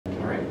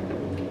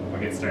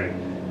get started.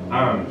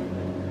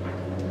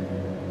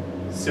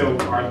 So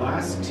our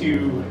last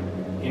two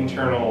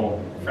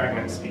internal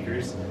fragment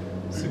speakers,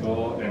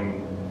 Sibyl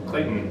and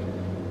Clayton,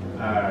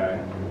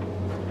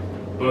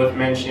 both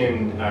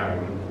mentioned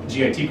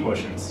GIT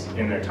quotients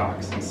in their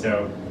talks.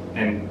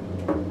 And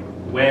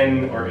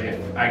when or if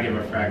I give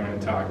a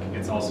fragment talk,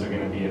 it's also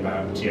going to be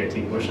about GIT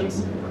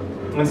quotients.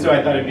 And so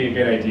I thought it'd be a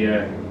good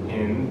idea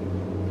in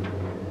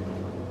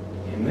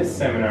this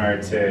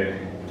seminar to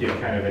give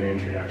kind of an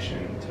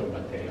introduction to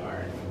what they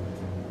are.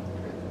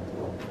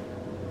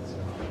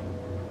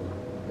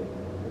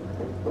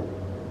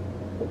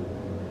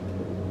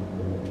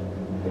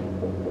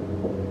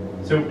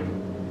 So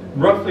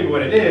roughly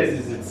what it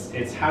is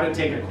it's how to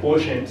take a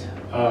quotient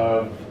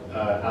of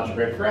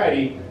algebraic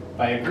variety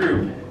by a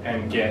group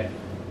and get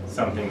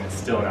something that's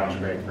still an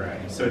algebraic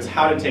variety. So it's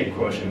how to take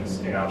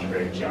quotients in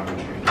algebraic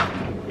geometry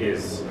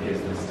is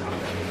this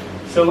topic.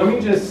 So let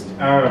me just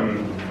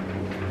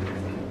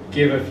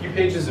give a few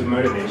pages of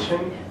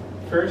motivation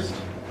first.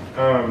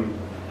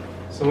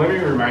 So let me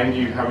remind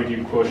you how we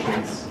do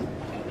quotients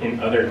in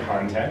other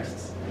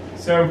contexts.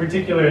 So in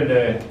particular,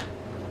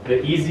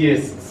 the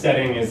easiest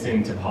setting is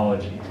in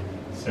topology.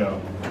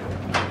 So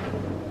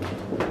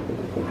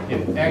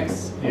if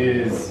X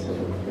is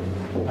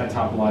a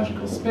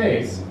topological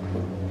space,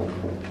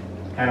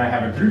 and I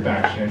have a group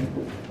action,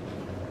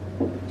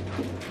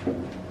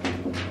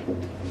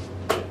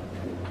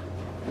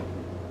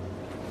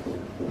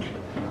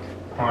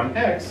 on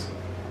X,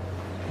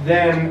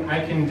 then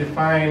I can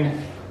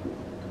define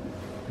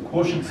the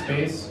quotient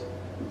space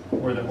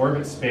or the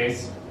orbit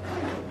space.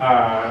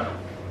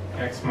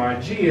 X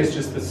mod G is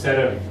just the set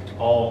of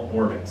all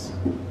orbits.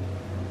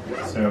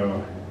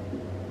 So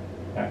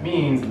that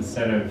means the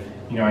set of,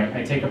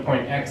 I take a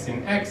point X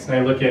in X and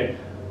I look at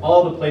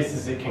all the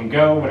places it can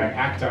go when I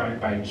act on it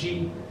by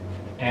G,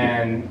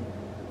 and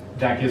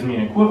that gives me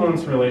an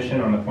equivalence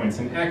relation on the points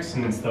in X,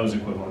 and it's those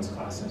equivalence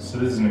classes. So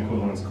this is an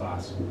equivalence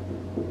class.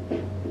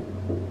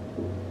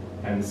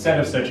 And the set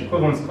of such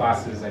equivalence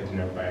classes I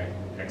denote by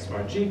X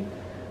mod G.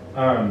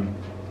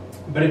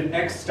 But if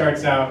X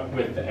starts out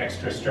with the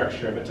extra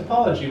structure of a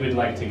topology, we'd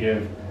like to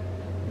give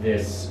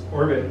this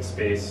orbit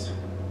space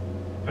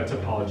a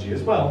topology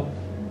as well.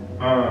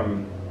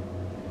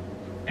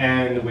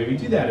 And the way we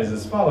do that is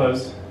as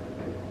follows.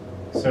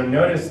 So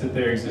notice that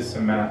there exists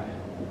a map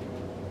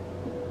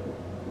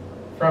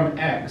from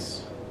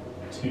X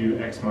to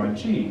X mod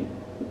G,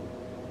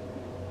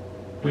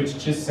 which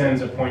just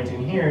sends a point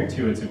in here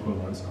to its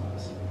equivalence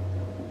class.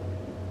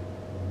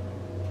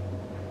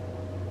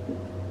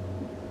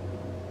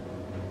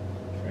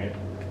 Right?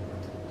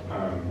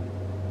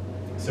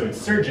 So it's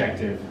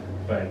surjective,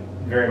 but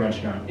very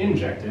much not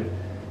injective.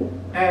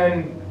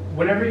 And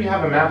whenever you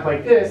have a map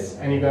like this,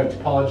 and you've got a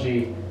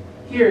topology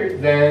here,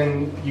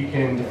 then you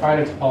can define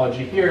a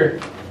topology here.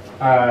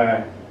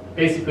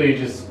 Basically,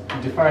 just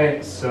define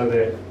it so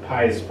that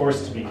pi is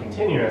forced to be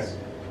continuous.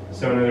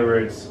 So in other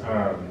words,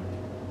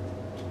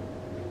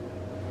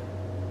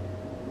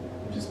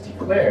 just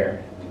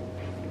declare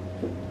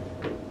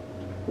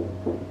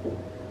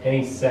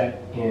any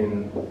set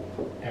in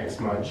X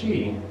mod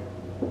G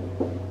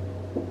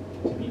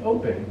to be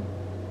open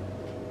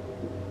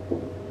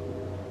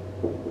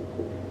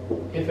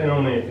if and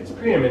only if its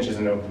preimage is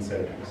an open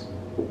set of X.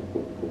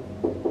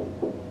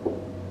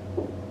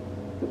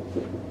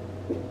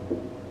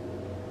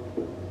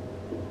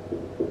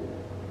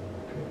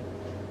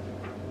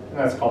 And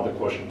that's called the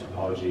quotient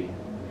topology.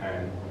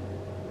 And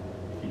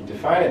if you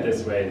define it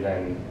this way,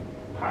 then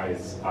pi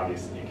is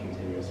obviously a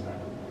continuous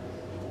map.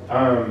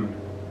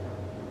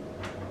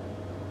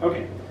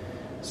 Okay,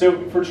 so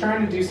if we're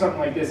trying to do something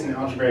like this in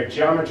algebraic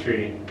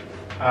geometry,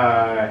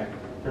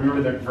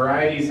 remember that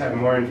varieties have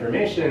more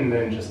information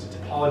than just a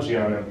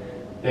topology on them.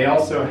 They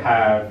also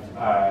have,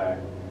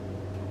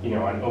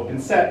 on open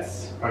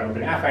sets, on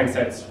open affine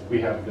sets,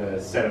 we have the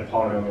set of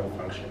polynomial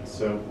functions.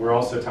 So we're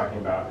also talking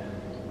about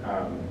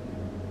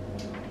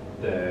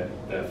the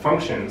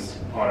functions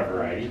on a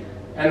variety,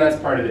 and that's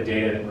part of the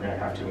data that we're going to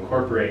have to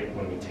incorporate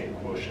when we take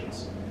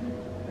quotients.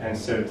 And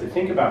so to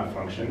think about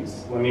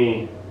functions, let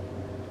me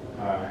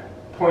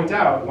point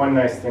out one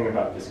nice thing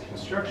about this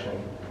construction,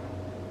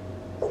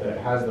 is that it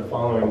has the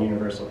following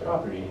universal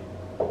property.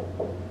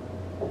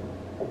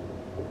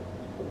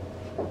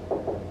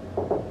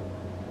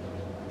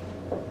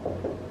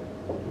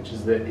 Which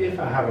is that if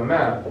I have a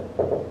map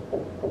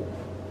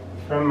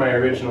from my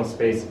original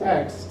space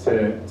X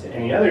to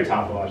any other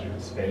topological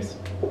space,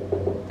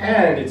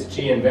 and it's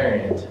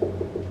G-invariant,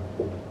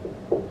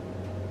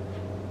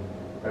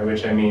 by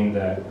which I mean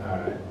that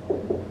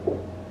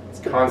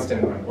it's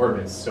constant on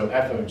orbits. So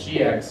f of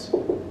gx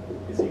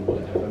is equal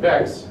to f of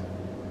x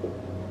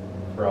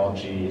for all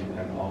g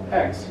and all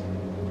x.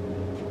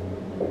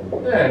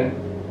 Then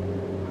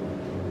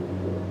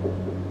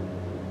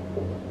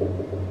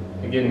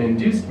I get an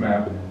induced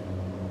map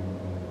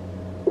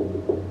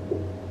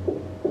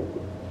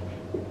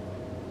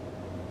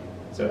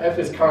So f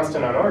is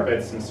constant on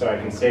orbits, and so I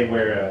can say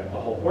where a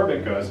whole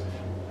orbit goes.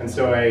 And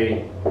so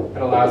it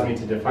allows me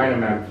to define a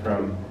map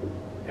from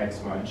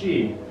x mod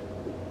g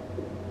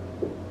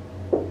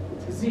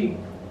to z,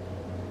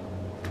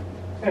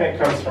 and it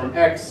comes from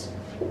x,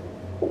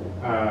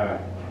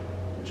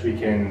 which we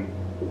can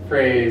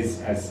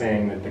phrase as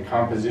saying that the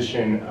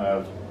composition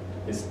of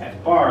this f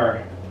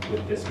bar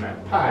with this map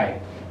pi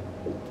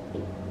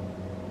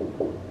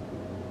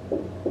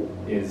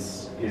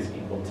is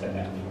equal to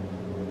f.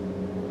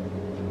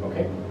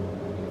 Okay.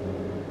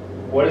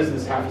 What does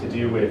this have to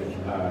do with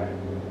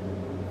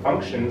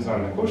functions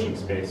on the quotient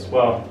space?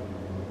 Well,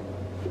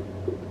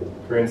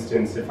 for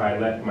instance, if I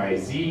let my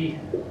z,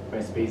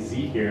 my space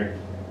z here,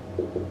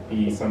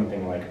 be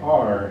something like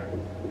r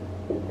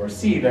or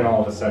c, then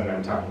all of a sudden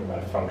I'm talking about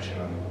a function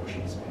on the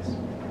quotient space.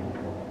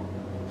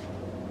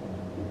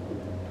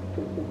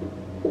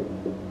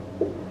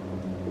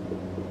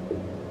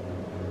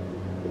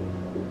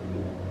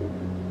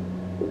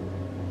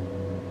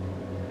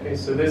 Okay,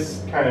 so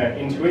this kind of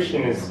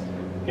intuition is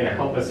going to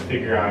help us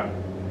figure out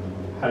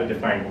how to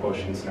define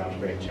quotients in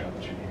algebraic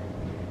geometry.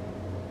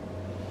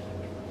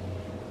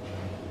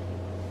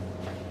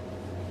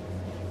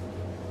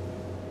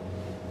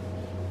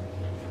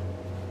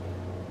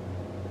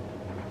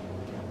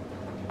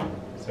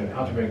 So in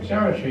algebraic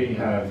geometry, you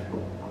have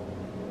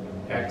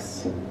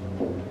x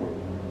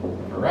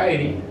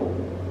variety,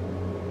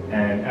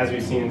 and as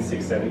we've seen in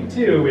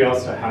 672, we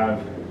also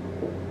have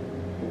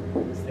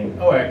this thing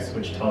OX,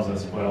 which tells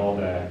us what all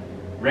the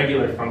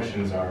regular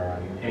functions are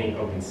on any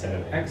open set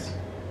of x.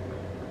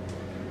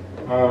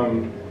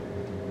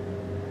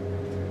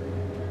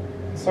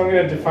 So I'm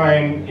going to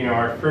define,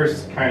 our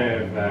first kind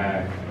of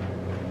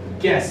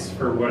guess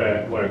for what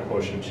a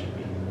quotient should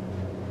be.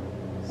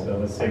 So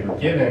let's say we're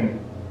given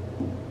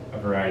a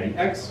variety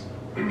x,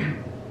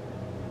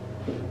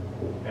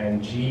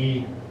 and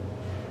g.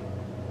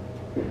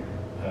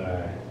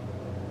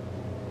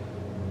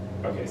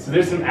 Okay, so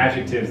there's some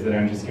adjectives that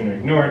I'm just going to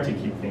ignore to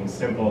keep things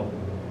simple,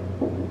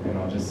 and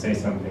I'll just say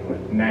something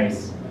like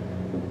nice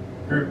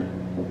group.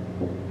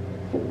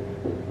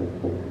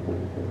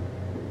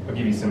 I'll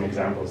give you some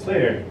examples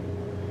later.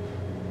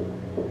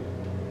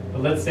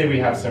 But let's say we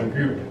have some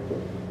group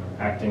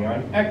acting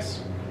on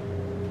x.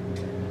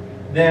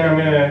 Then I'm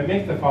going to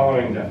make the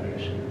following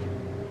definition.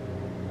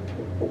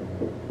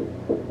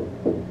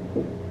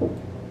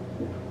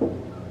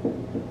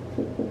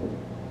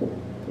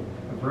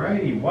 A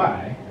variety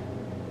y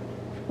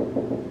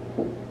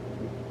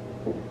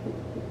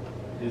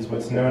is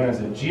what's known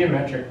as a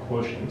geometric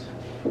quotient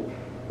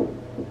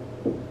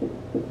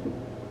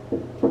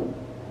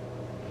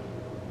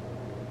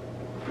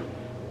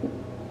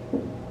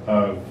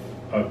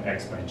of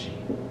x by g.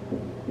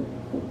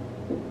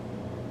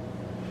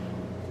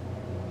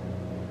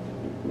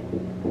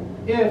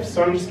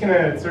 So I'm just going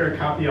to sort of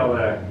copy all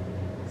the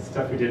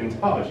stuff we did in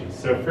topology.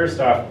 So first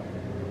off,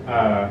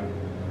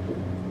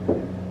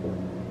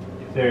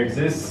 if there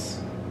exists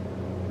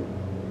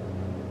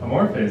a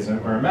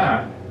morphism or a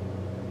map,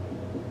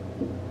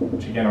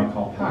 which again I'll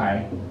call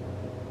pi,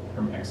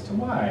 from x to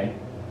y,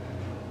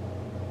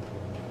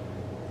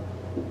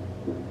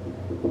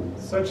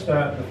 such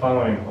that the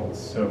following holds.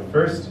 So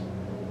first,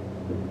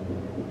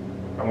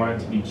 I want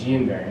it to be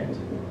G-invariant.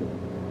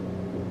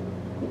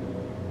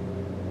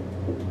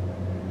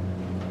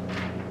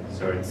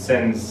 So it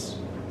sends,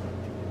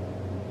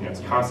 it's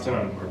constant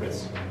on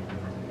orbits.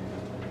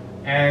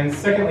 And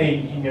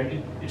secondly,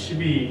 it should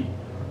be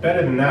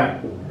better than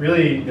that.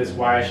 Really, this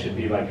y should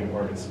be like an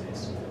orbit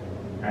space.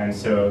 And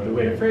so the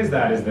way to phrase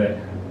that is that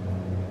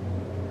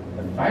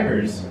the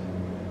fibers,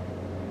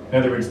 in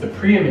other words, the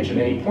preimage of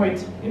any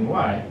point in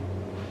y,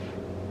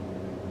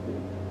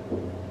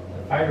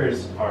 the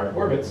fibers are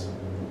orbits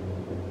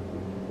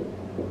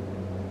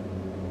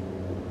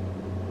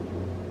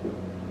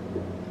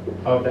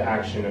of the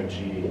action of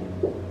g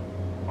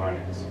on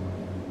x.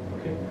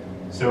 Okay?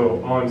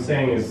 So all I'm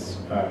saying is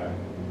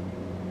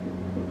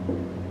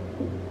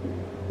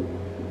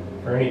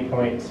for any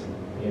point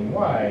in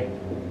y,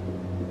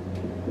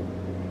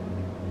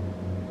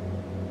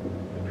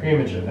 the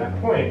preimage of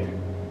that point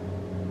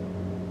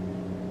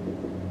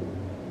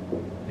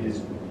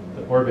is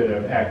the orbit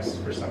of x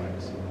for some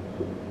x.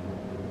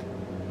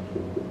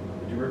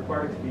 Do you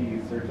require it to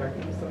be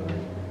surjective somewhere?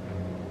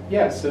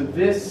 Yeah, so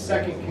this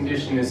second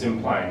condition is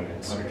implying that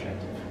it's surjective.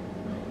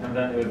 And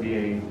then it would be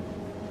a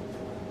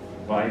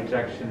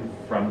bijection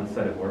from the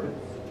set of orbits?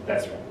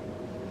 That's right.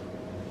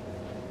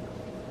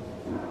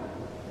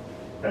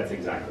 That's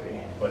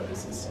exactly what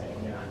this is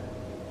saying, yeah.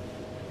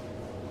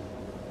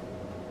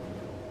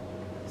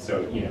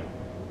 So,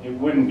 it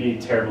wouldn't be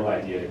a terrible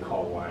idea to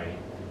call y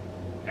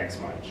x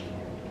mod g.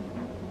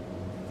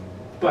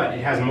 But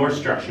it has more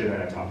structure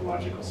than a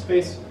topological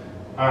space.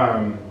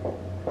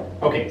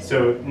 Okay,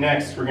 so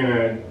next we're going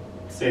to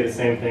say the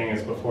same thing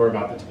as before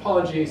about the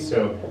topology.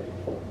 So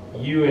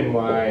u in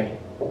y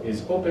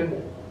is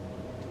open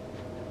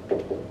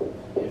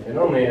if and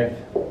only if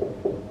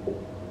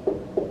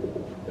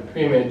the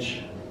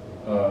preimage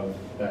of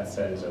that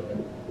set is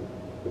open.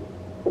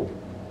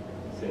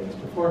 Same as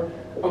before.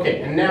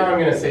 Okay, and now I'm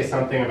going to say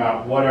something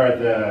about what are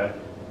the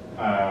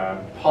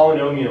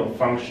polynomial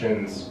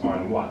functions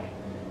on y.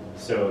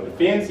 So the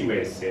fancy way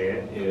to say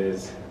it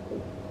is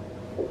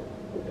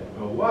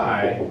that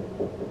OY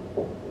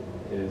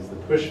is the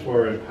push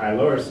forward pi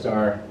lower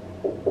star,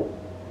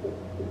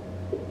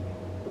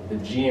 the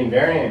G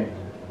invariant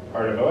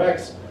part of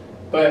OX.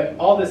 But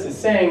all this is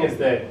saying is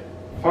that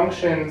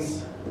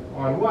functions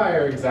on Y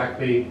are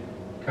exactly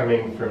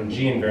coming from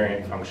G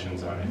invariant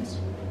functions on X.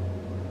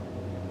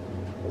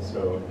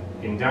 So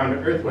in down to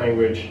earth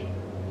language,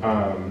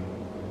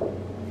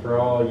 for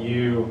all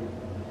U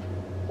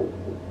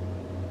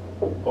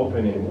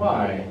open in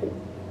Y,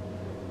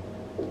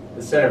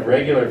 the set of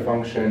regular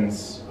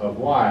functions of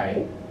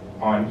Y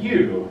on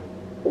U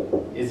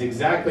is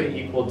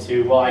exactly equal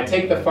to, well, I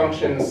take the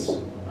functions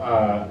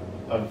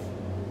of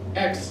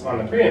X on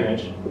the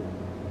preimage,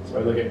 so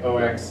I look at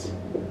OX,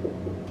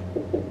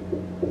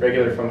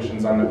 regular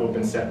functions on the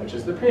open set, which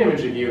is the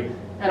preimage of U,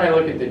 and I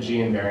look at the G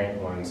invariant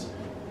ones,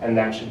 and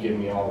that should give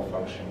me all the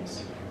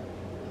functions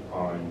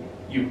on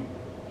U.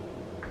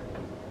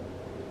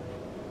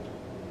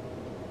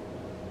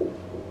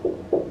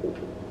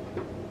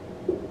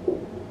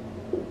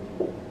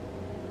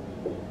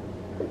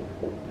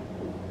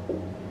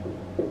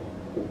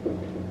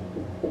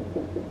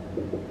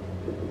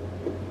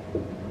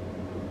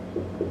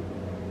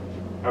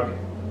 Okay.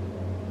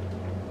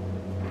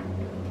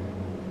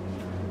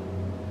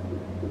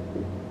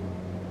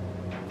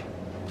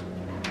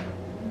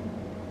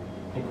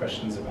 Any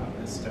questions about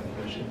this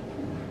definition?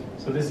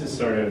 So this is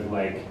sort of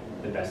like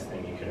the best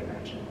thing you could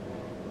imagine,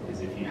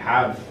 is if you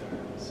have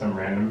some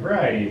random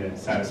variety that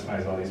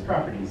satisfies all these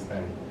properties,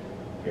 then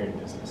you're in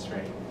business,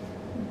 right?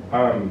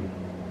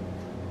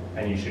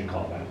 And you should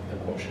call that the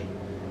quotient.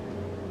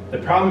 The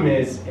problem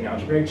is, in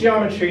algebraic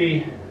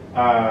geometry,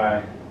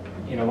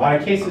 in a lot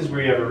of cases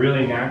where you have a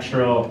really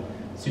natural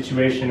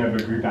situation of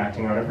a group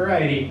acting on a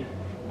variety,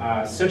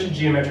 such a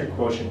geometric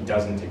quotient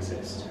doesn't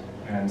exist.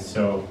 And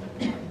so,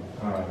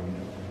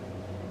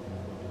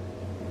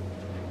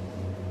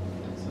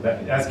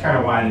 that's kind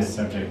of why this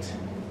subject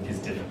is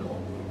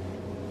difficult,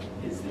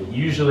 is that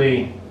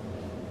usually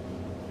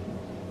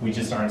we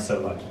just aren't so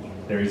lucky.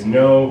 There is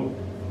no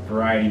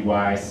variety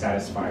Y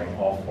satisfying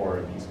all four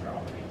of these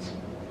properties.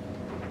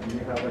 Do you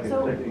have like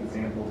a quick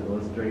example to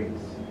illustrate?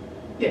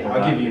 Yeah,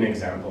 I'll give you an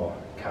example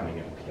coming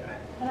up, yeah.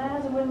 Can I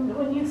ask,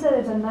 when you said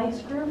it's a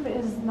nice group,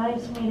 is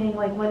nice meaning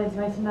like when it's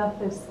nice enough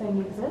this thing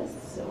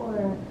exists,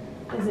 or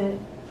is it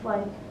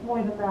like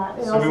more than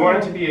that? So we want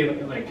it to be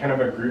like kind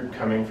of a group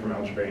coming from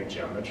algebraic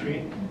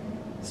geometry.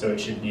 So it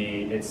should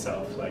be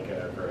itself like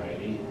a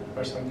variety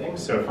or something.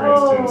 So for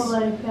instance,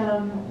 like,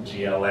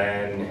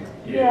 GLN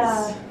is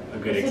yeah. a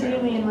good So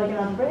example. do you mean like an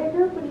algebraic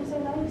group when you say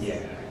nice? Yeah.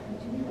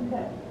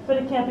 Okay. But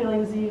it can't be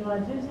like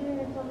Z1, 2, Z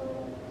or something?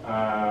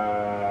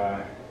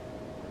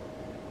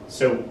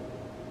 So,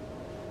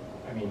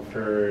 I mean,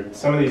 for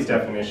some of these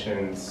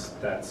definitions,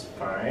 that's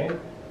fine,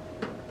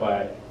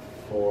 but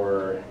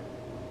for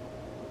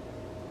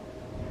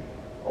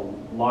a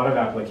lot of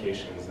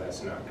applications,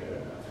 that's not good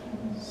enough.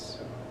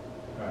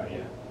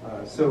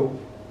 So,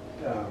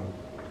 yeah.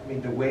 I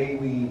mean, the way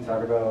we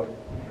talk about,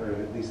 or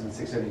at least in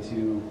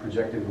 672,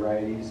 projective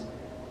varieties,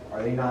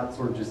 are they not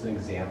sort of just an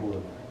example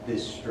of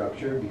this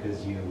structure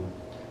because you?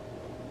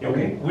 Yeah,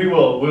 Okay. we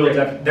will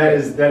that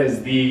is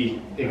the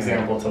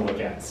example to look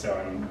at. So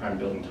I'm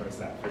building towards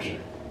that for sure.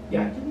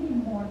 Yeah. Do you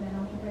need more than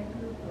algebraic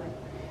group? Like,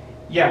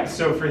 Yeah.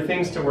 So for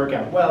things to work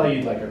out well,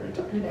 you'd like a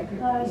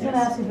reductive. I was going to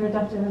ask if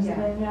reductive is the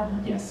thing, yeah.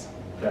 Yes,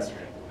 that's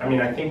right. I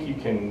mean, I think you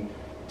can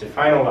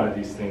define a lot of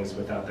these things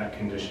without that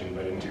condition,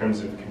 but in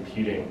terms of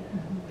computing,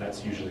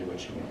 that's usually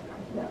what you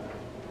want.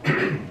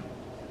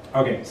 Yeah.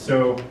 Okay,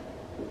 so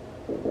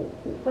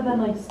But then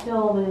like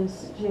still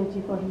these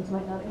GIT quotients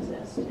might not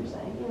exist, you're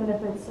saying, even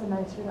if it's a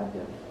nice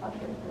reductive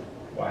algebraic group.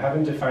 well, I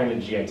haven't defined a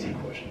GIT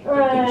quotient. But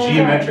Right, the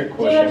geometric Geometric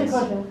quotients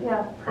quotient,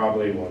 yeah.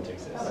 probably won't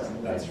exist.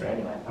 doesn't That's exist right.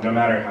 anyway. No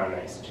matter how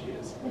nice G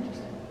is.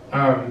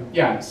 Interesting.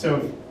 Yeah,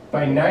 so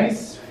by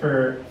nice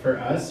for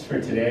us for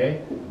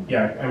today,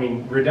 yeah, I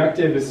mean,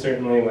 reductive is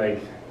certainly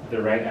like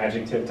the right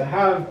adjective to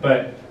have,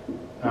 but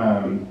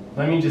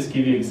let me just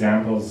give you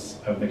examples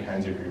of the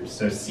kinds of groups.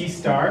 So C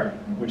star,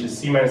 which is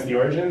C minus the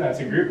origin, that's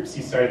a group.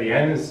 C star to the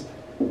n is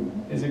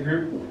a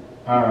group.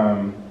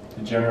 The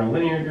general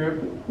linear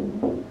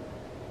group,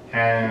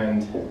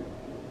 and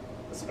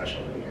a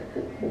special linear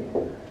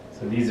group.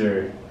 So these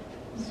are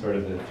sort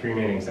of the three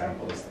main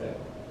examples that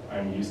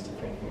I'm used to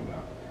thinking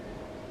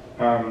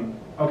about.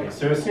 Okay,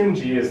 so assume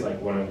G is like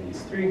one of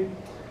these three,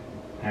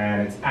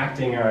 and it's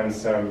acting on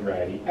some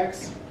variety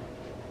X.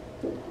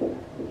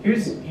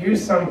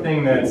 Here's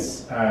something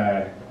that's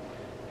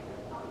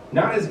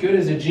not as good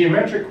as a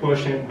geometric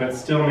quotient, but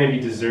still maybe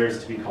deserves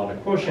to be called a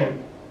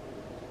quotient.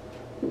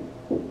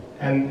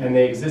 And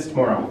they exist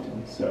more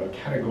often. So a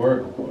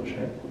categorical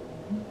quotient.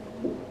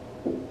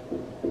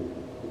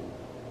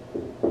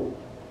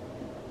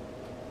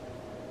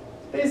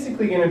 It's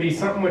basically going to be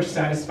something which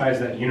satisfies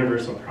that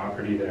universal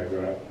property that I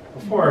wrote up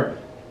before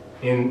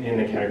in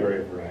the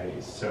category of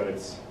varieties. So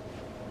it's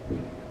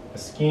a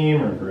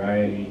scheme or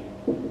variety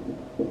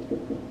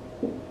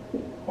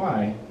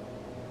Y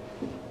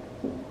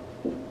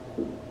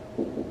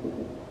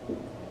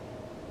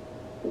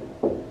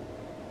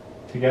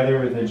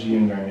together with a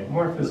G-invariant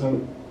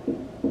morphism.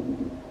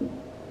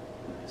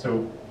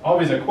 So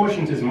always a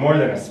quotient is more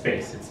than a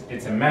space.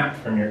 It's a map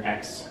from your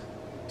X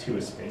to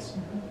a space.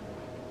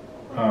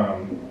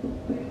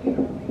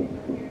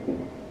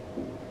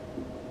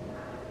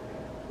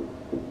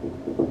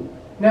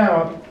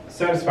 Now,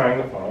 satisfying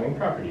the following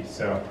properties.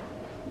 So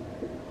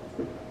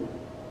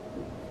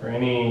for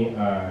any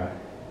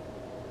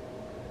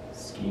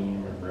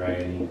scheme or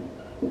variety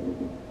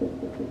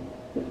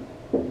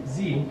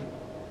Z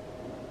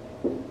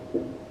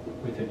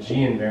with a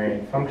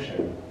G-invariant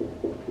function,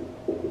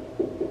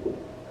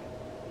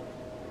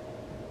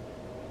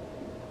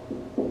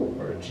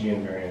 or a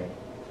G-invariant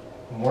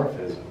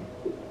morphism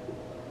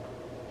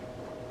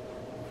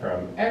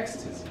from X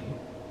to Z,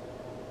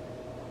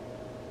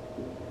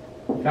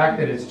 the fact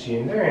that it's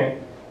G-invariant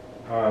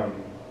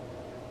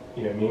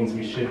means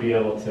we should be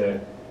able to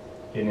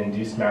get an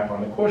induced map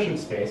on the quotient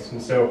space, and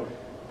so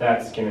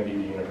that's going to be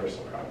the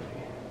universal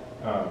property.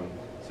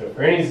 So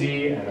for any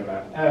Z and a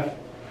map F,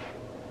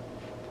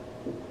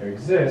 there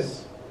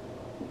exists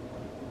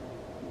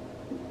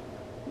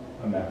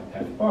a map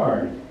F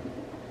bar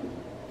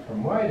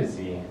from Y to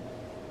Z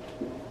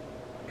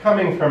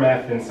coming from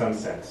F in some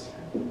sense.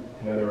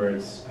 In other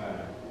words,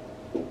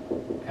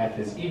 F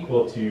is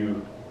equal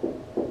to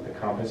the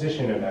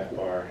composition of F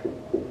bar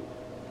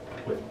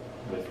with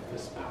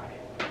this pi.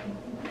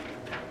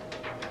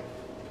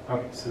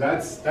 Okay, so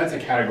that's a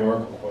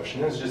categorical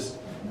quotient. It's just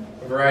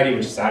a variety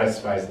which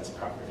satisfies this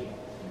property.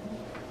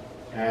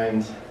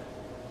 And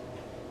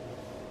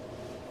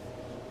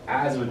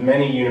as with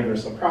many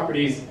universal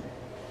properties,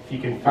 if you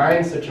can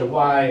find such a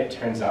Y, it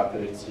turns out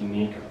that it's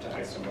unique to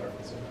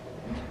isomorphism.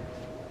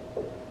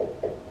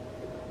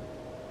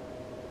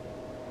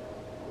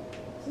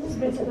 So this is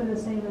basically the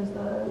same as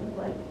the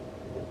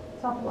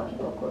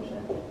topological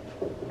quotient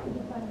we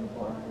defined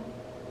before,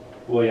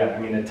 right? Well, yeah, I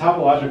mean, the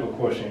topological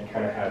quotient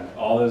kind of had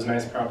all those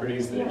nice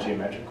properties that Yeah. a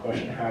geometric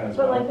quotient had as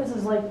But well. this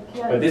is like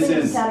But this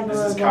is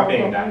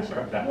copying that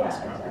definition.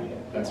 last Yeah, property.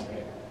 exactly. That's right.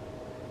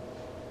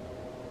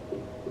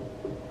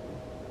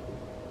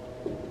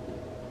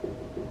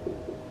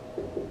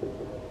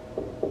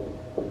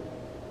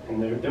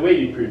 And the way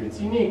you prove it's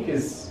unique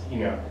is,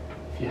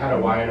 if you had a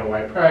Y and a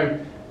Y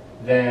prime,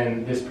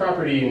 then this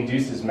property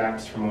induces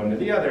maps from one to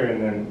the other,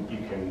 and then you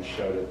can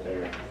show that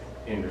they're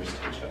inverse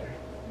to each other.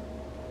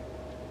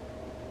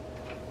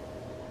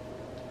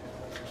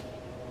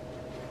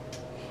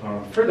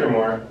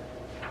 Furthermore,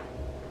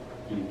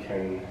 you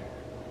can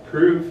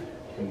prove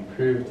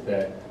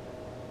that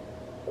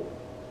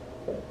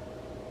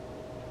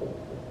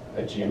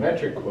a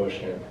geometric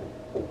quotient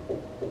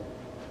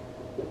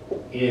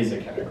is a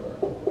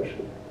categorical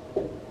quotient.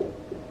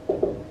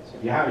 So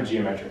if you have a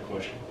geometric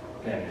quotient,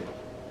 then it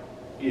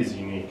is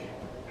unique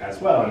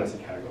as well, and it's a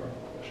categorical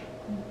quotient.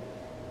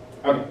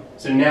 Okay,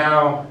 so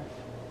now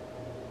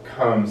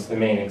comes the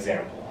main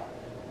example.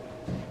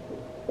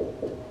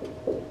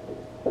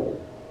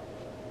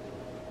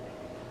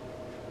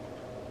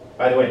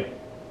 By the way,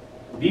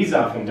 these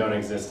often don't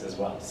exist as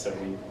well, so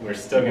we're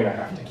still going to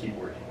have to keep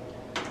working,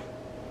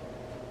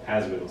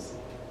 as we will see.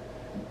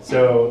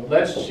 So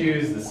let's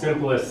choose the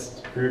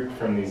simplest group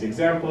from these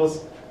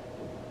examples,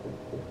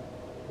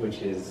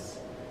 which is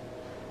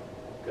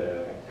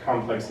the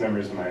complex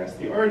numbers minus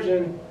the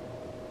origin.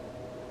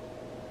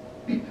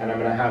 And I'm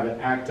going to have it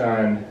act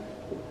on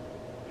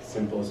the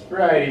simplest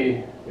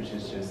variety, which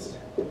is just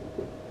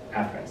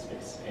affine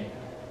space A.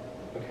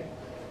 Okay.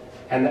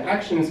 And the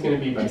action is going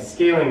to be by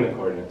scaling the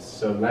coordinates.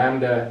 So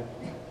lambda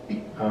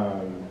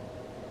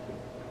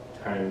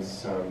times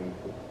some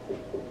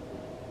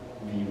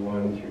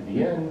v1 through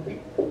vn.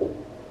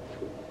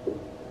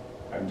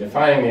 I'm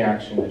defining the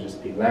action to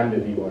just be lambda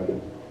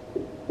v1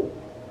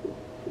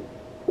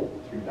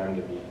 through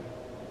lambda vn.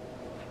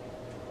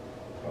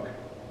 Okay.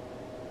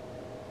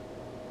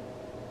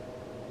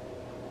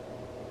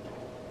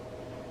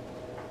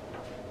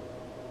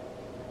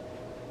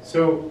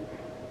 So,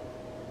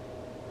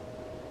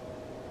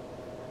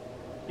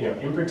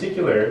 in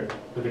particular,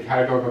 with the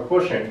categorical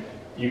quotient,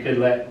 you could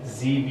let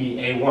z be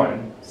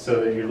a1,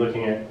 so that you're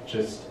looking at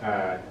just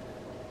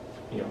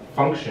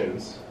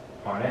functions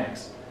on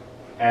x.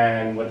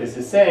 And what this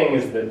is saying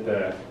is that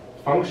the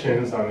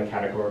functions on the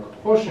categorical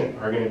quotient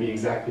are going to be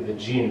exactly the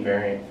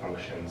G-invariant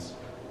functions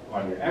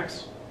on your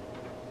x.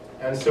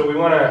 And so we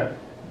want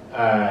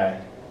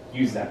to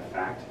use that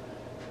fact.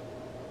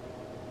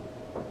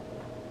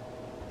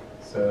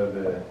 So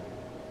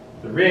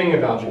the ring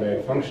of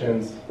algebraic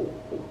functions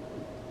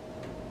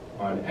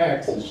on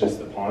x is just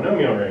the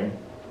polynomial ring.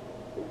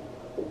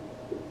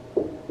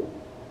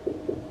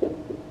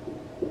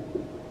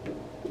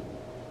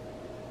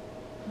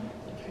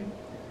 Okay.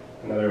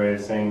 Another way of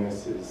saying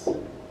this is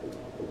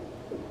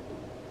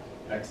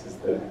x is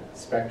the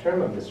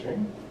spectrum of this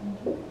ring.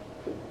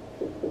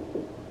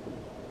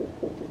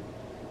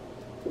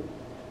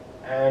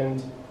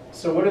 And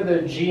so what are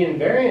the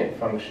G-invariant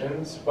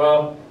functions?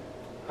 Well,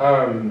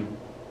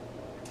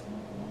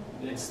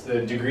 it's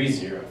the degree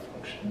 0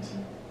 functions.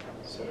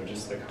 So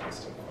just the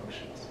constant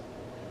functions.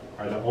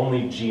 are the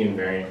only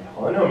G-invariant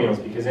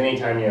polynomials, because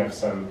anytime you have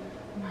some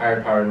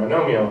higher powered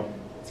monomial,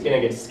 it's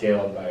going to get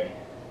scaled by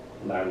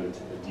lambda to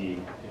the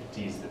d if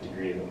d is the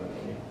degree of the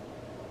monomial.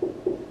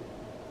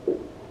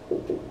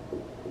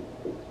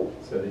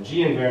 So the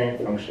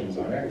G-invariant functions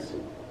on X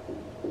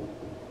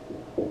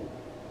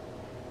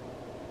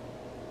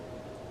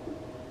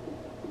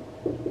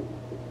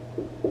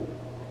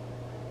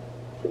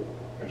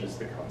are just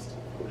the constant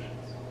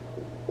functions.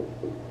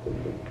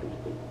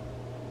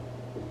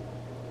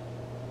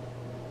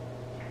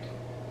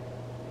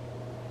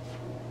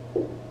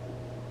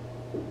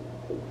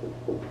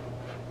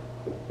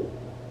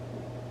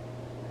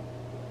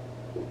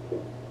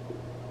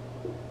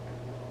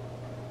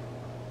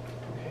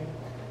 Okay.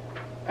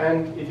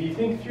 And if you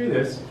think through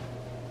this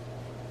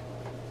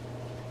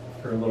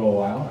for a little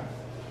while,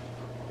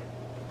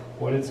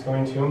 what it's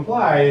going to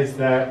imply is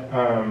that,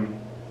 I'm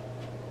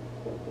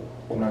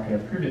not going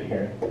to prove it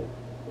here,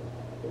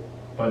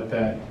 but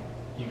that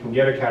you can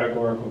get a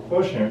categorical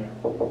quotient,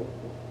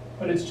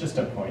 but it's just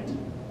a point.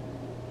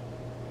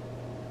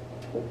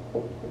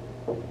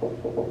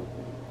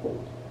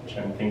 Which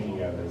I'm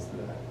thinking of as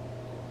the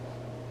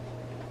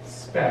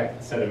spec,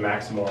 the set of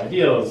maximal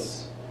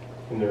ideals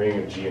in the ring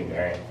of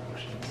G-invariant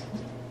functions.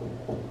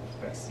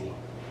 Spec C.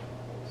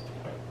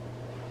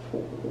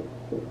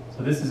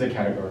 So this is a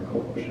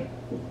categorical quotient.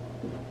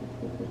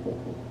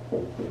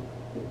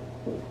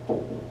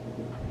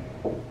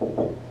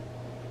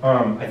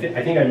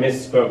 I think I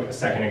misspoke a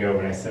second ago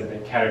when I said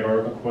that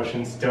categorical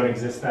quotients don't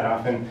exist that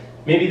often.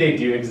 Maybe they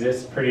do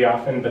exist pretty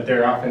often, but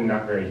they're often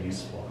not very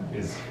useful.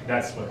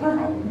 That's what the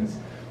problem is.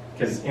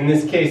 Because in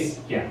this case,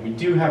 yeah, we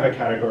do have a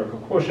categorical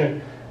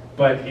quotient,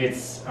 but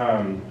it's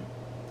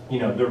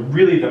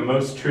really the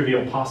most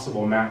trivial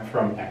possible map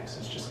from X.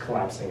 It's just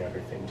collapsing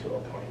everything to a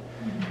point.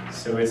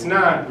 So it's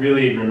not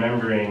really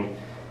remembering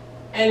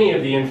any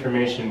of the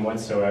information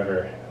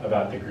whatsoever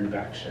about the group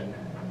action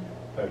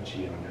of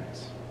G on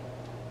X.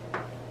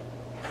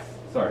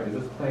 Sorry, is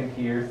this claim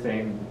here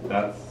saying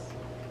that's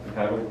the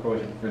categorical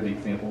quotient for the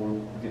example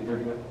we're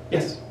working with?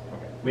 Yes.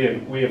 Okay.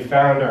 We have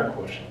found our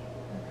quotient,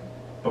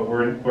 but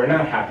we're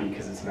not happy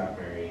because it's not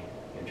very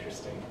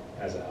interesting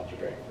as an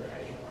algebraic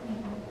variety.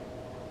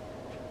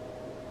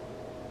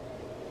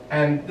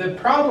 And the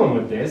problem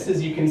with this,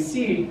 as you can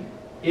see,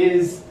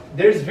 is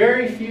there's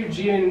very few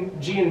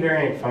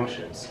G-invariant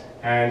functions,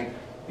 and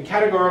the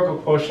categorical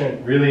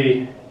quotient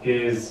really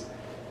is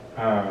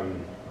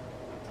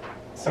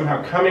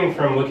somehow coming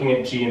from looking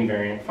at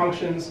G-invariant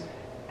functions,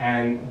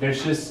 and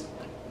there's just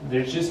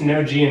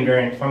no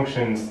G-invariant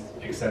functions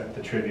except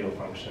the trivial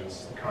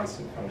functions, the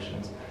constant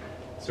functions.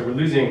 So we're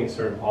losing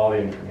sort of all the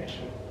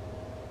information.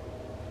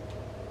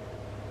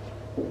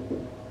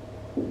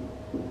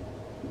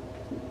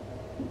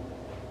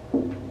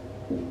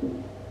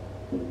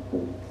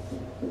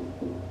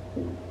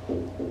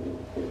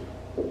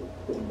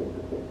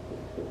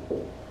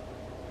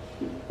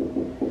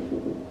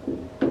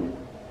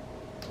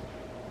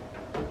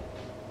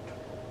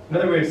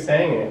 Another way of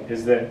saying it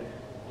is that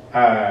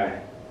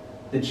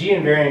the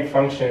G-invariant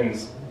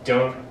functions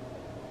don't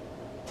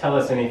tell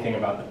us anything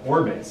about the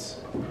orbits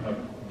of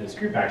this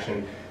group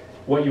action.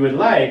 What you would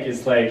like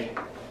is, like,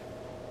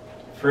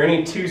 for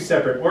any two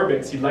separate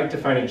orbits, you'd like to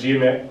find a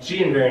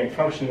G-invariant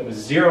function that was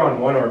 0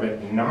 on one orbit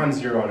and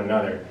non-zero on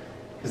another,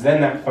 because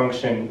then that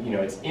function,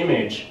 its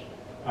image,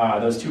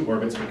 those two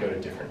orbits would go to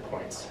different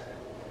points.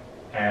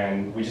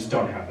 And we just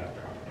don't have that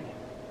property.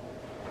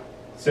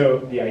 So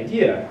the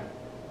idea,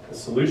 the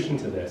solution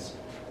to this,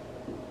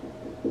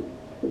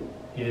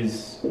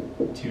 is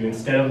to,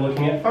 instead of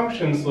looking at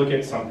functions, look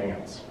at something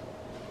else.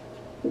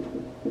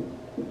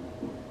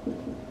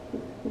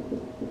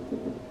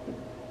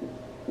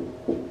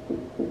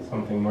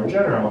 Something more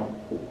general.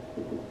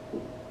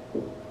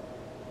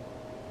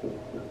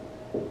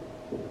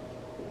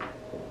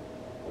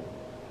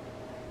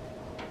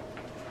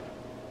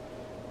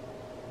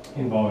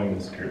 Involving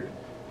this group.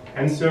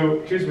 And so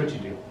here's what you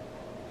do.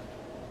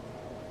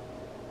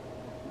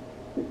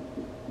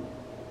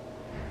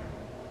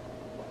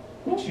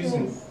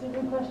 Choosing.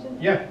 Stupid question.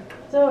 Yeah.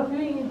 So if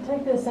we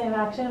take the same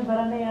action, but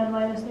on an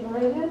minus the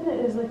origin,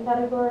 is the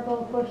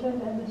categorical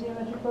quotient and the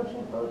geometric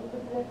quotient both the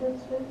projective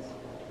space?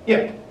 Yeah.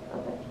 Okay.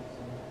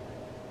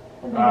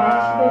 And they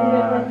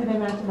match, they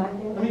match in that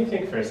case? Let me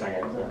think for a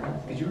second.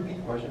 Could you repeat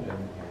the question?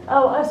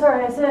 Oh, I'm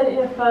sorry. I said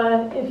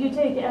if you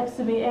take x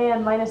to be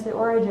an minus the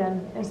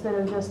origin instead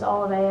of just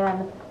all of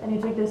an, and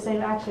you take the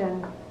same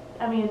action,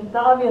 I mean, the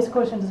obvious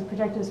quotient is a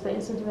projective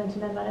space of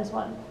dimension n minus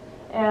 1.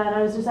 And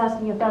I was just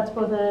asking if that's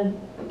both a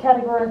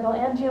categorical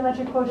and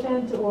geometric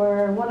quotient,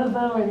 or one of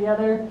them or the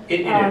other.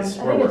 It is.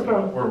 I think it's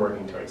both. We're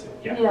working towards it.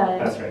 Yeah, Yeah,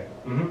 that's right.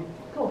 Mm-hmm.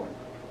 Cool.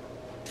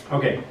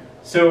 Okay,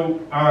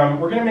 so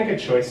we're going to make a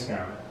choice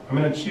now. I'm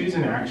going to choose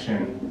an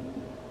action.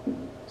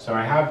 So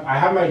I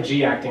have my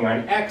G acting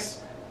on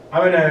X.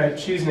 I'm going to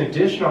choose an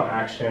additional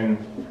action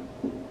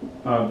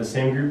of the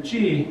same group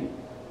G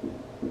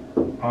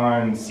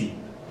on C,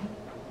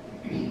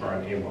 or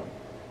on A1.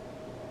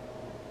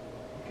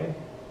 Okay?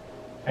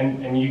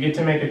 And you get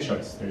to make a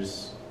choice.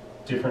 There's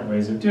different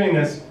ways of doing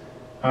this.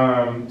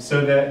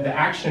 So the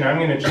action I'm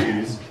going to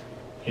choose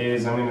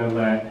is I'm going to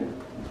let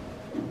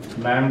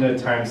lambda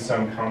times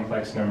some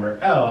complex number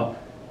L.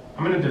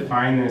 I'm going to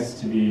define this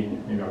to be,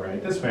 maybe I'll write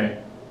it this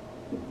way.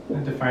 I'm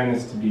going to define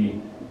this to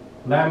be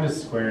lambda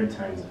squared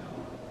times L.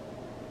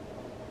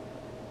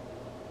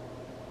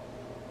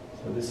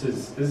 So this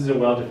is a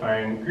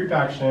well-defined group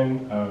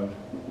action of,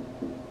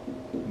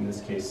 in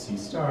this case, C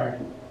star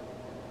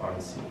on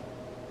C.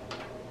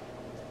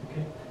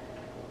 Okay.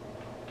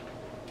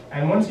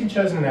 And once you've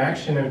chosen an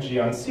action of G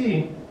on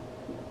C,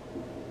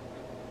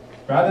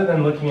 rather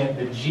than looking at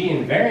the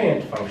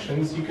G-invariant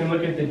functions, you can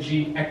look at the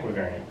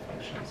G-equivariant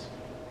functions.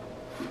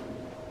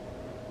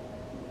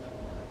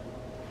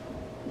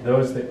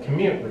 Those that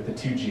commute with the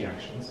two G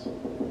actions.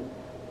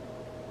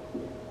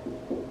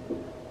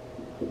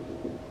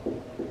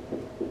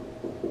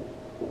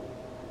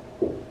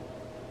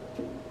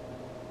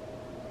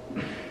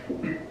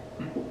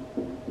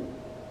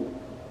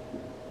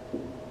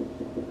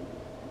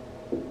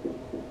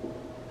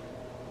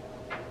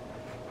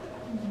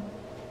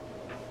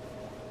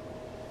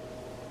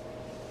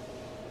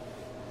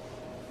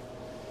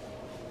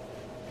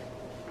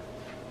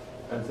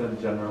 And so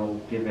in general,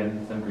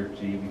 given some group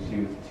G, we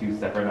choose two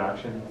separate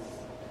actions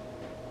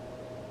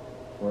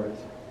for it.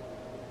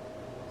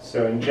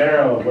 So in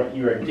general, what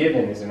you are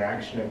given is an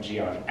action of G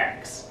on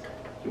X.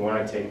 You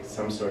want to take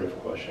some sort of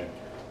quotient.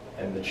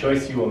 And the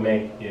choice you will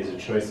make is a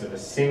choice of a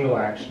single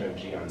action of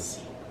G on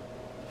C.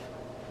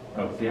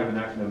 Oh, so you have an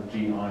action of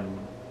G on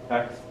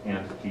X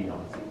and G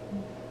on C.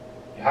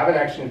 You have an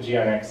action of G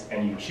on X,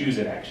 and you choose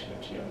an action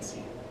of G on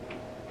C.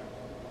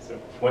 So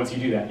once you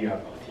do that, you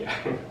have both, yeah.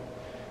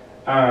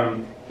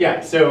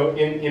 Yeah, so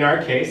in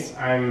our case,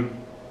 I'm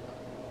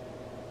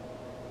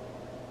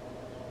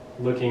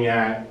looking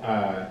at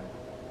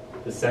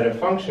the set of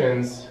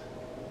functions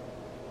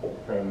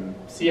from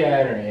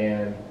Cn or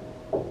An.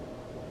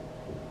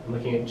 I'm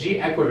looking at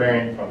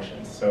G-equivariant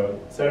functions, so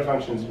set of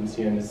functions from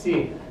Cn to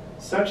C,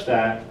 such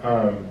that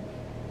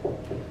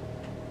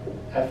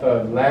f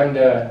of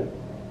lambda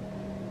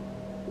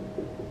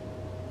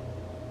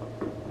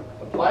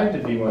applied to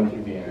V1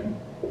 through Vn,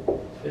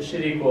 this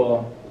should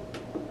equal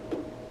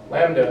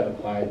lambda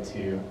applied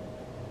to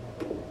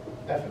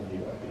f of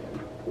V1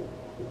 Vn.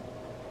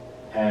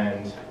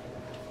 And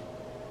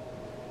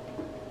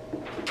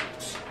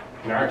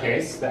in our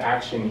case, the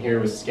action here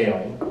was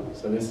scaling.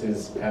 So this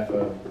is f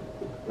of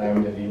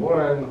lambda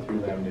V1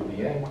 through lambda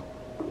Vn.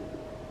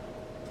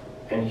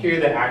 And here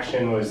the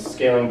action was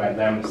scaling by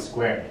lambda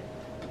squared.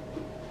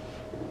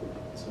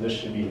 So this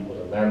should be equal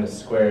to lambda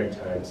squared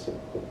times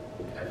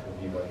f of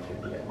V1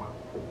 through Vn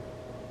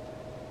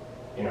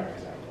in our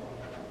example.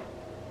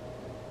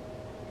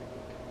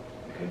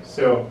 Okay,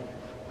 so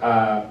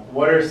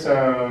what are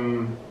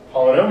some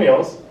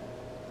polynomials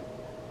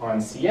on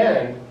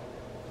Cn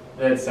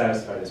that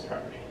satisfy this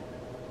property?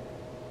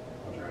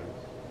 Or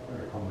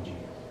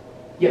homogeneous.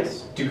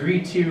 Yes,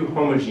 degree 2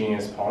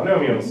 homogeneous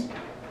polynomials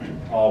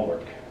all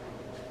work.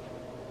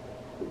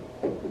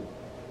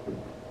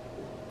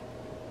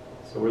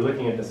 So we're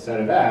looking at the set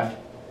of F.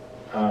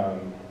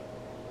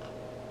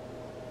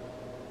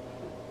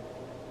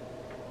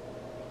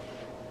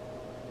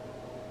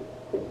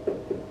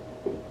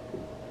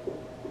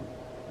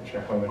 Which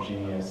are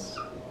homogeneous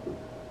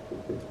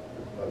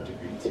of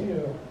degree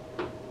 2.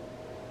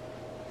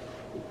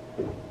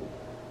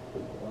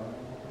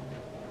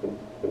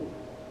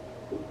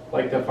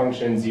 Like the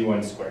function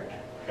z1 squared,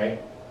 right?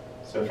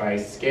 So if I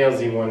scale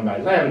z1 by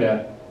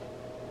lambda,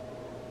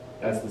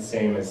 that's the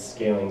same as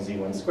scaling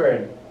z1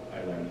 squared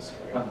by lambda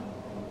squared.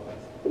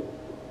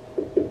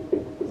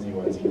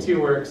 Z1, z2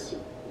 works,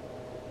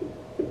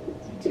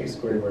 z2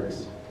 squared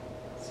works,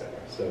 etc.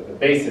 So the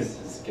basis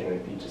is going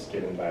to be just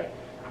given by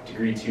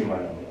degree 2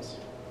 monomials.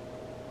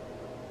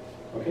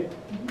 Okay?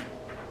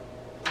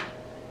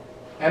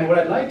 And what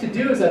I'd like to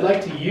do is I'd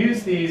like to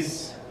use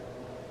these,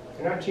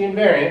 they're not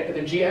G-invariant, but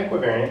they're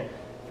G-equivariant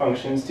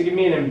functions to give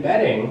me an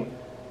embedding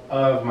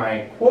of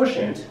my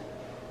quotient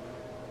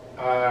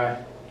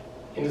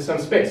into some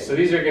space. So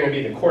these are going to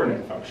be the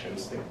coordinate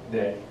functions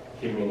that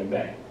give me an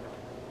embedding.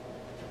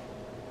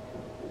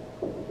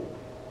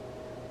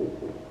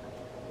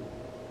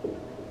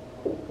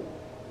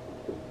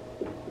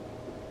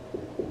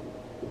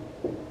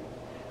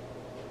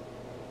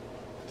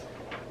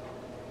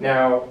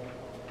 Now,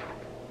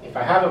 if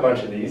I have a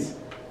bunch of these,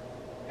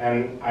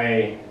 and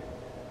I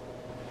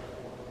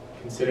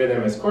consider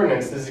them as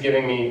coordinates, this is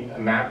giving me a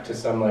map to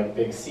some like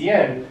big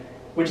Cn,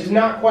 which is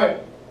not quite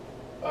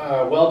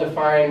well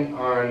defined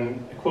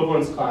on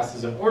equivalence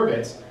classes of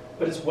orbits,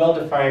 but it's well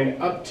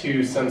defined up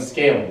to some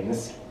scaling, in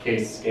this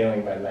case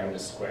scaling by lambda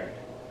squared.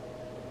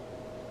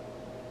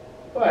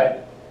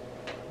 But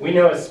we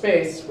know a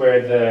space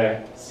where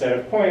the set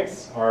of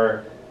points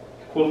are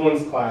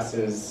equivalence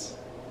classes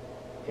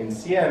in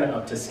Cn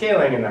up to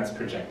scaling, and that's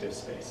projective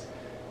space.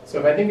 So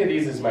if I think of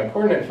these as my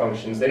coordinate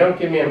functions, they don't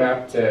give me a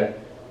map to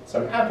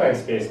some affine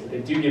space, but they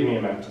do give me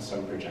a map to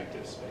some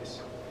projective space.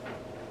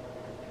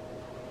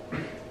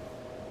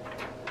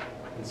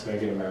 And so I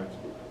get a map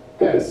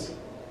S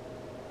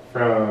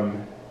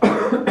from, sorry,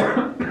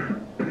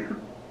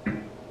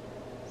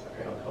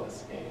 I'll call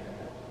this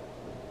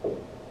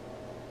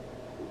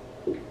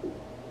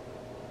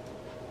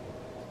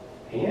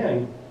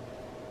AN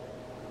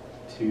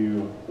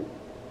to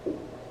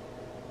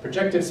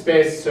projective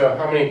space. So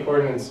how many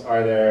coordinates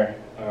are there?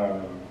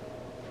 I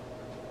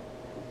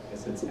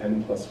guess it's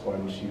n plus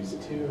 1, choose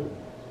 2.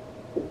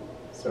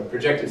 So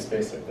projective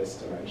space of this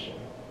dimension.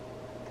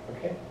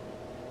 Okay.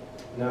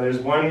 Now there's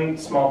one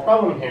small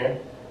problem here,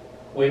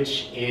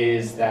 which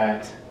is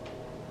that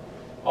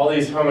all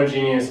these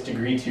homogeneous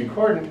degree 2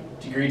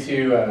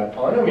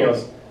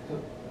 polynomials.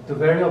 The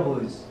variable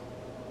is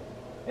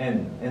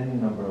n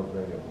number of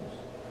variables.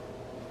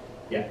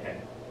 Yeah,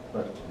 n.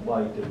 But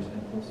why there is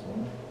n plus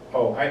 1?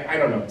 Oh, I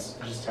don't know. It's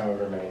just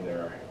however many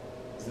there are.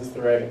 Is this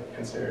the right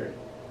answer?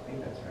 I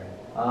think that's right.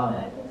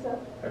 I think so.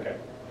 Okay.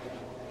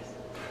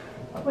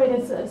 Wait,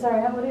 it's,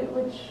 sorry,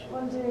 which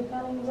ones are you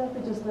counting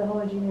exactly? Just the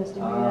homogeneous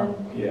degree n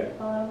Yeah.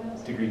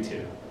 polynomials? Degree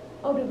 2.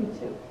 Oh, degree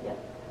 2, yeah,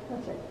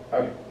 that's right.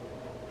 Okay.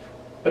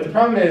 But the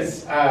problem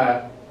is,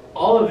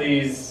 all of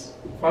these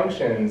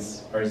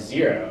functions are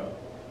 0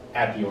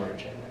 at the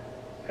origin.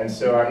 And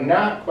so I'm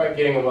not quite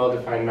getting a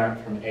well-defined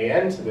map from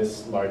AN to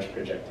this large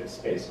projective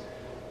space,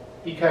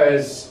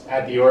 because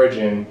at the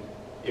origin,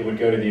 it would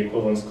go to the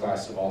equivalence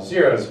class of all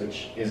zeros,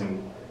 which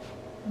isn't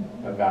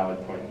a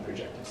valid point in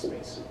projective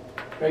space.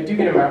 But I do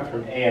get a map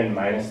from AN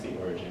minus the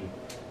origin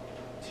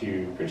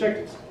to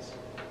projective space.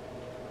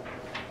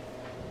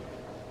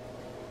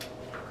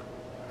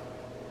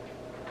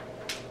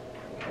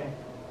 Okay.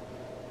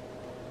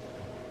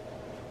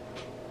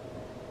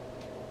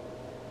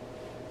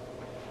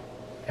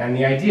 And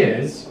the idea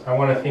is, I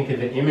want to think of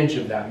the image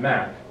of that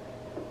map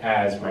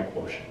as my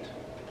quotient.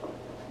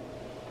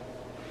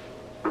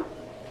 I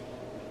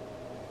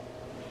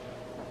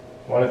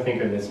want to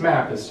think of this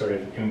map as sort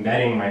of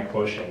embedding my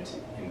quotient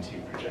into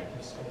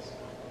projective space.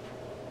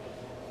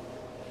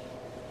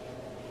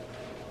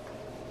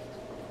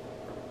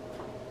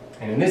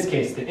 And in this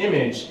case, the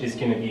image is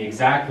going to be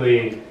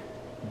exactly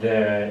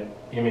the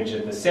image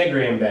of the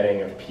Segre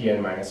embedding of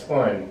Pn minus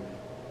 1,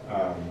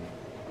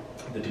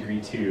 the degree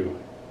 2,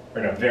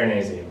 or no,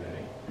 Veronese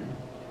embedding.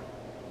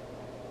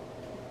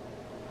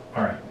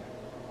 All right.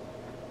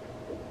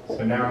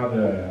 So now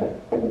the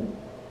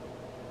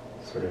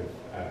sort of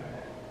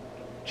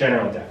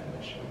general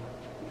definition.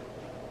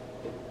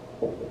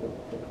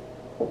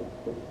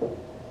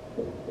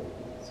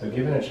 So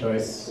given a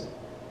choice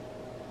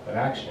of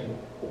action,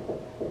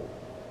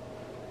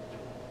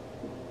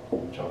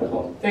 which I'll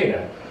call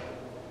theta,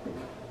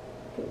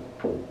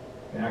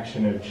 an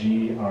action of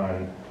G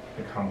on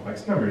the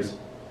complex numbers,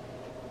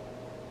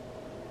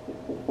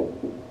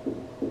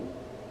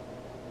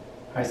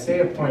 I say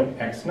a point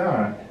x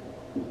naught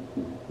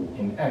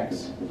in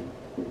X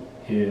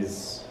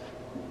is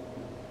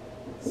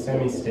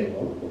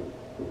semi-stable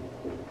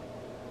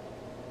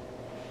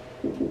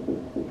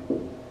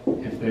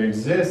if there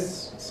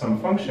exists some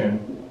function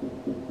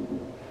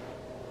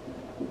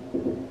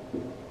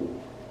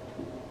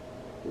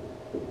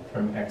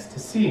from X to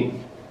C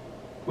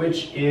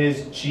which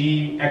is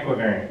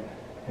G-equivariant.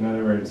 In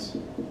other words,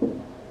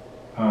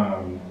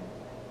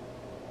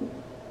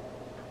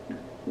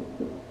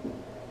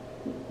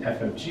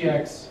 f of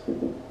gx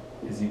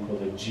is equal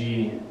to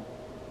G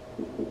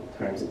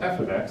times f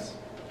of x,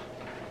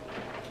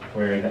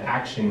 where the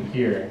action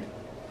here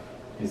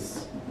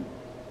is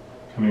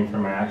coming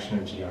from my action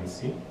of G on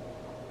C.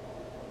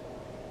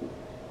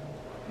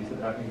 You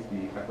said that means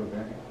the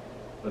equivariant?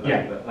 But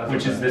Yeah, that's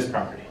which what is that- this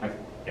property.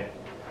 Yeah.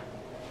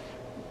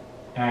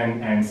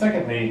 And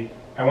secondly,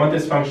 I want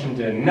this function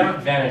to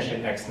not vanish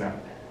at x naught.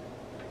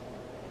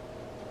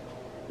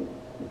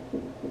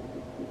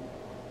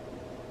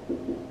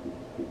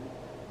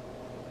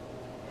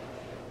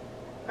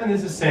 And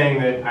this is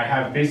saying that I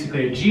have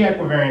basically a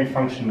G-equivariant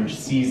function which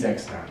sees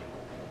x naught,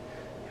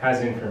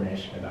 has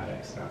information about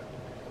x naught.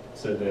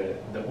 So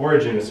the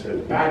origin is sort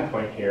of the bad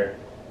point here.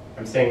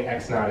 I'm saying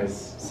x naught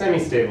is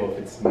semi-stable if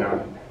it's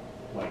not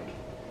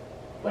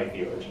like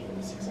the origin in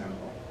this example.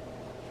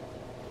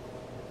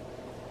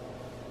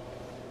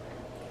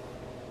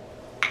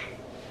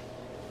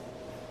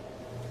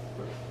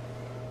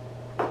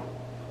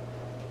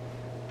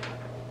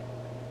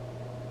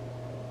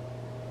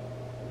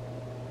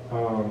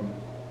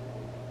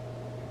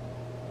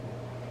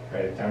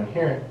 Write it down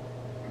here.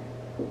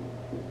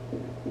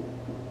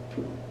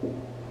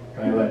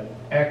 And I let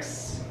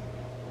x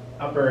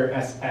upper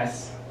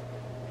SS,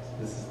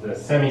 this is the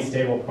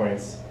semi-stable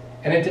points,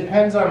 and it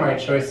depends on my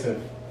choice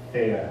of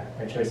theta,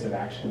 my choice of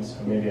action,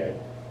 so maybe I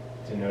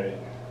denote it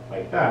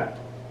like that.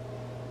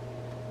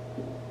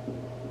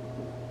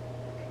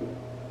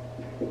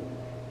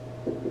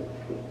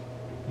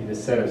 Be the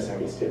set of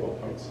semi-stable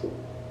points.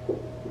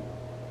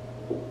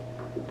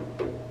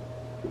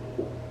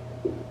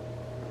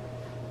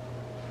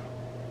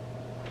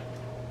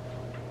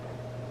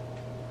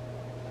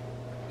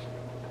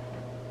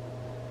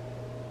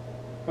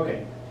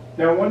 Okay,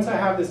 now once I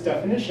have this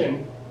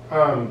definition,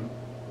 I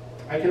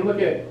can look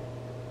at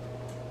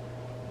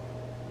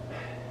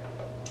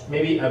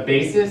maybe a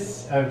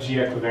basis of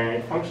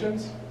G-equivariant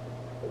functions.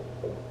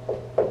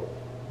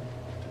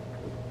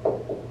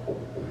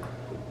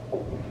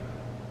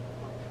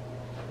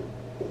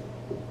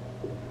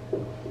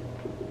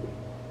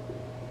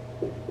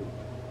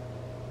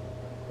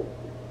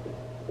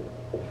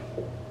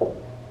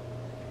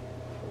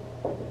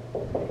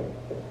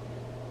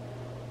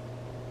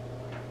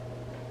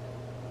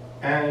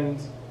 And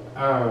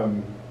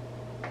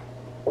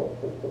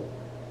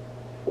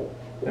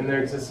then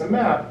there exists a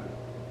map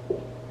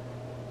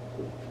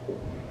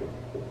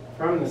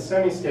from the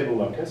semi-stable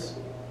locus,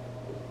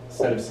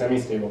 set of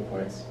semi-stable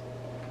points,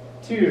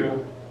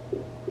 to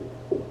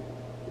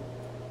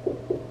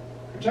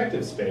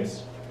projective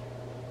space,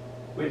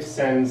 which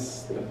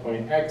sends the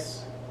point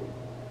x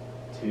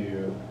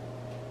to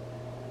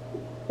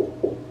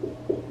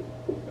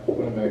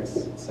f1 of x,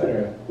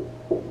 etc.,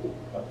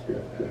 up through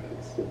f of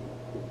x.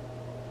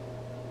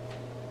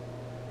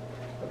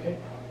 Okay,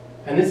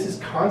 and this is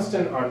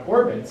constant on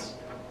orbits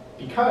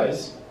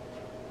because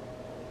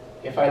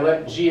if I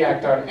let G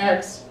act on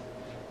X,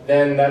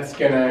 then that's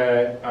going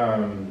to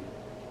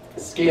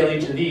scale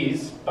each of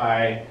these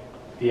by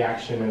the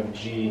action of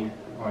G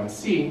on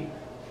C.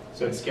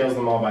 So it scales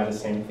them all by the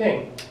same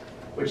thing,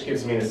 which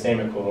gives me the same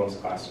equivalence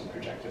class in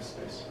projective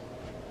space.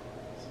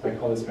 So if I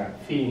call this map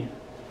phi,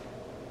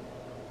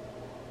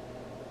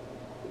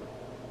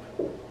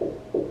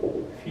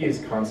 phi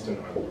is constant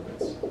on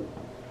orbits.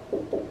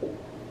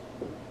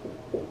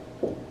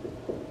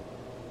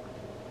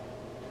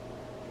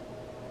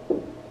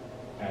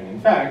 And in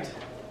fact,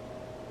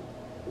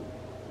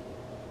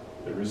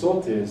 the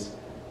result is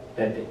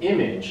that the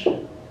image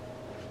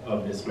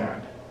of this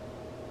map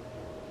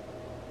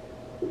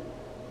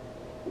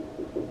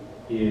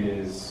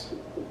is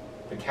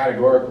the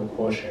categorical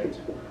quotient.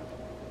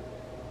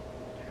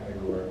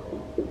 Categorical.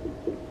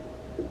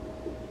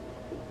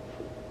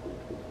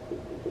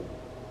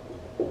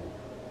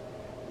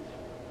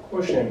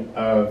 Quotient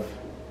of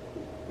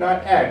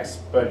not x,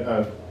 but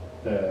of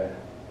the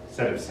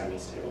set of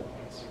semi-stable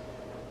points.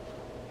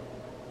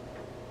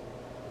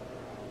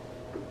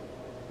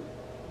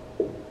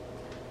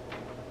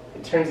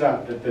 It turns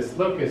out that this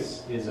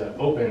locus is an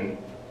open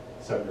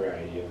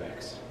subvariety of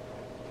X.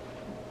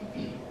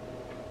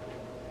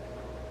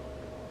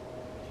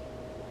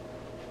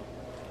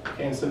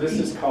 Okay, and so this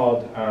is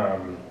called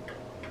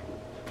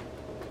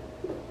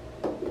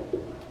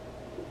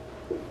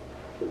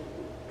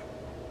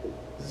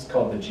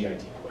the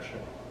GIT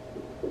quotient.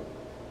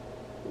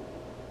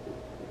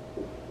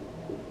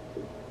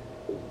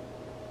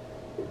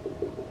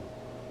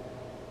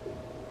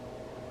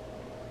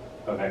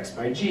 Of X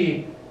by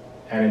G.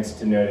 And it's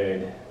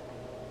denoted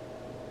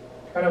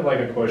kind of like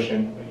a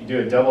quotient, but you do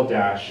a double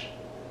dash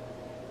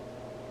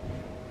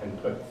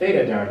and put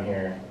theta down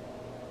here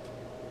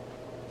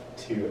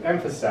to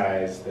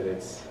emphasize that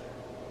it's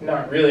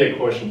not really a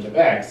quotient of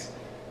x,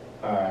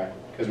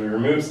 because we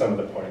remove some of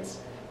the points,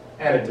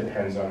 and it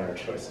depends on our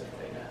choice of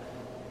theta.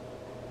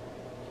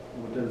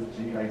 What does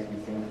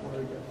GIT stand for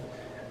again?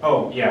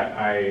 Oh, yeah,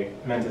 I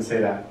meant to say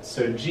that.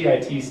 So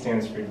GIT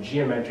stands for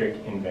geometric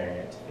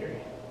invariant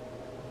theory.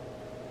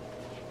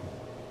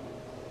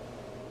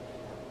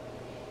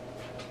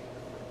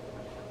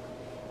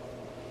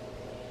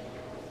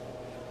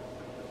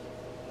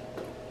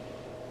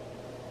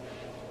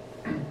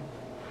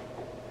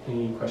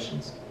 Any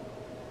questions?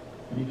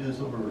 Can you do this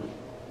over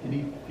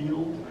any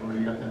field, or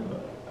you have to have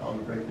an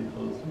algebraically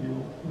closed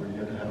field, or you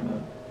have to have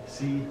a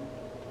C?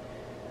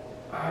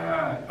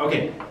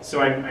 Okay,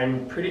 so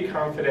I'm pretty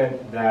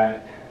confident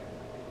that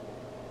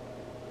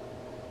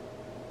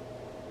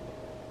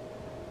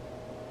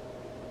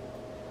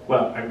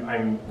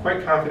I'm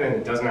quite confident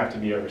it doesn't have to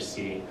be over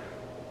C,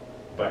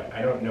 but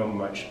I don't know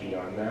much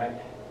beyond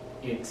that.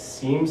 It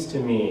seems to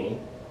me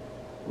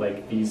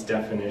like these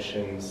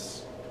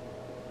definitions,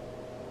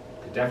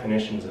 the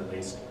definitions at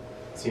least,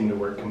 seem to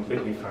work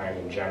completely fine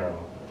in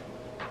general.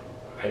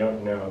 I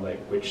don't know like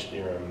which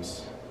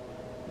theorems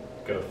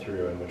go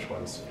through and which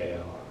ones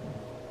fail.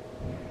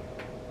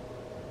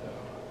 So,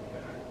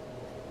 yeah.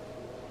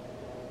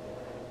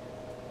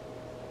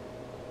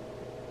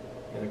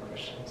 Any other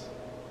questions?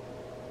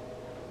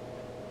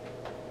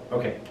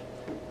 Okay.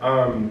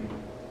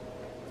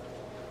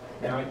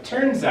 Now it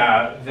turns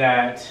out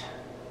that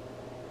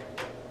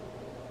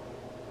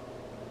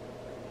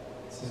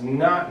this is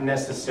not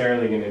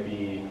necessarily going to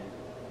be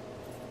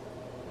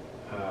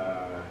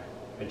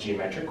a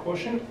geometric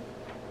quotient.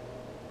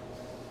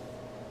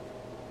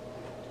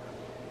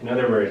 In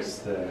other words,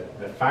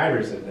 the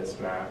fibers of this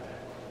map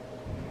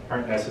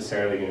aren't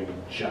necessarily going to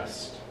be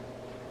just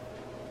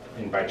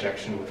in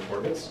bijection with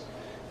orbits.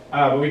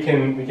 But we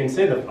can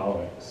say the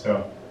following.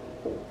 So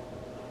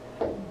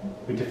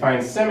we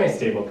define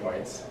semi-stable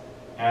points,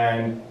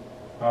 and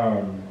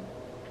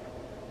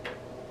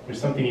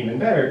there's something even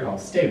better called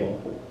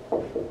stable.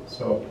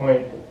 So a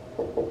point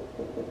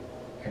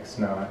x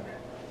naught,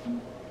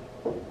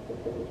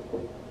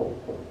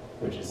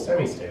 which is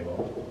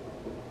semi-stable,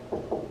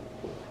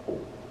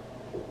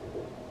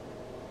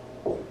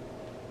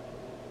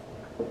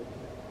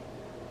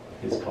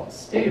 is called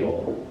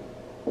stable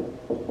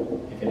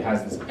if it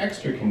has this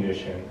extra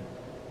condition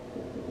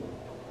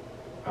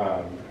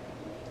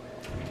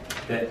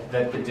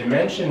that the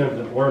dimension of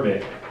the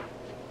orbit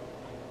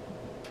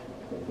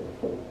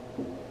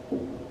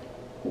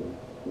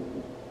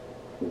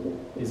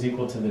is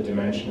equal to the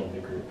dimension of the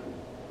group.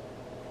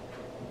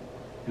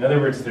 In other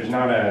words, there's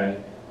not a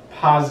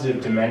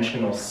positive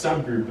dimensional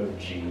subgroup of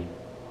G,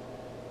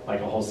 like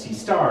a whole C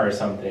star or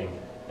something,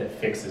 that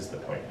fixes the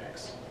point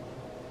X.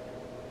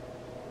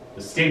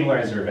 The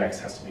stabilizer of X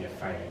has to be a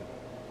finite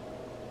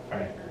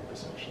group,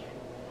 essentially.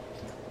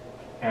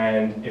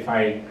 And if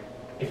I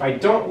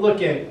don't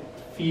look at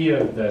phi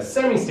of the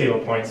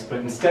semi-stable points, but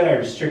instead I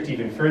restrict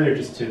even further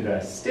just to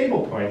the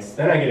stable points,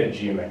 then I get a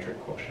geometric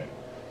quotient.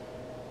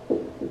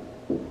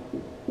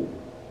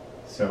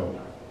 So,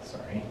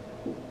 sorry,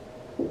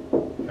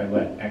 if I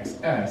let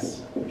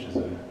XS, which is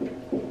a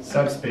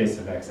subspace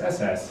of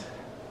XSS,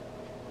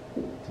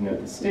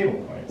 denote the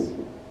stable points,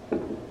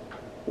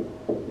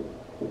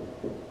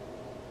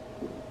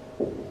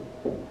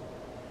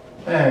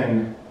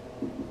 then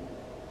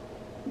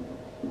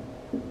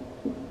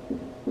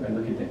I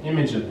look at the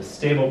image of the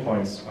stable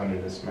points under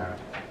this map.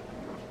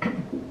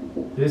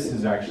 This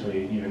is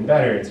actually even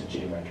better. It's a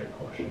geometric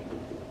quotient.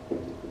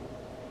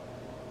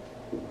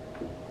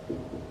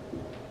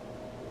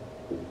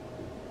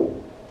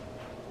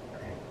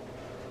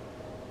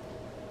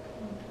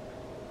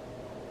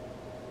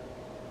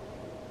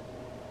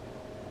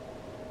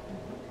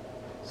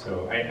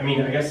 So, I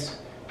mean, I guess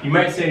you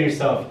might say to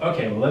yourself,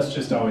 okay, well, let's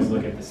just always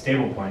look at the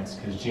stable points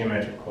because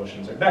geometric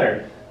quotients are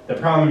better. The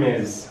problem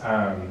is,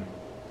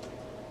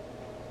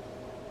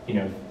 you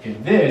know,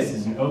 if this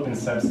is an open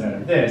subset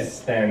of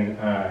this, then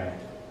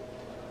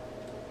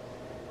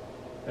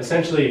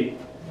essentially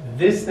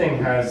this thing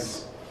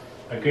has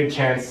a good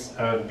chance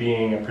of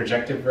being a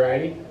projective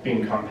variety,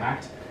 being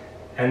compact,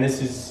 and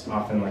this is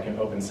often like an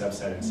open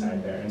subset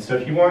inside there. And so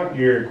if you want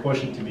your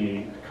quotient to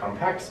be a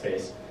compact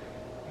space,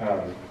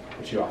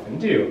 which you often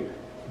do,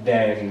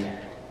 then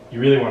you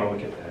really want to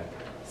look at the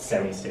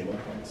semi-stable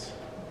points.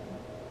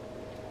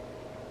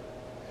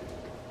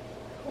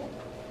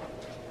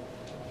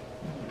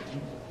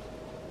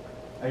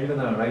 Are you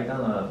gonna write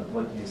down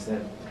what you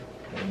said?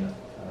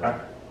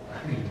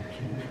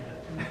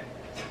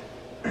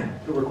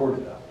 Who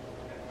recorded that?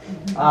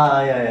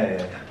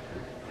 Yeah.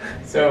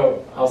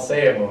 So I'll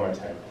say it one more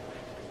time.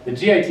 The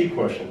GIT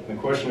quotient, the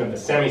quotient of the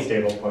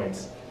semi-stable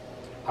points,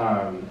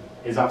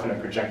 is often a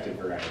projective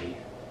variety.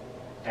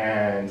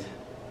 And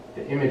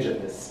the image of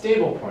the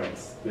stable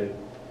points,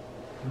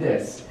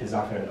 this is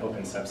often an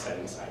open subset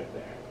inside of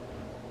there.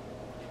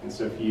 And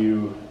so if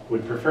you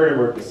would prefer to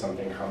work with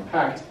something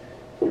compact,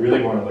 you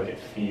really want to look at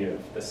phi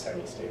of the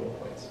semi-stable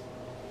points.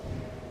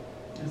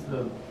 Is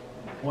the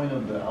point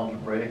of the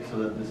algebraic so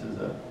that this is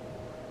a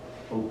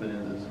open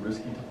and this is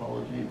risky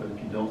topology, but if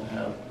you don't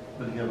have,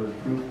 but if you have a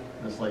group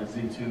that's like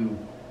Z2,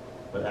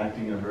 but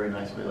acting in a very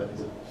nice way, like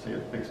say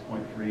a fixed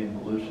point free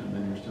involution,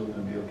 then you're still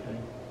going to be okay?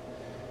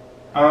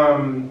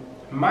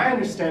 My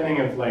understanding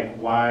of like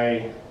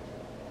why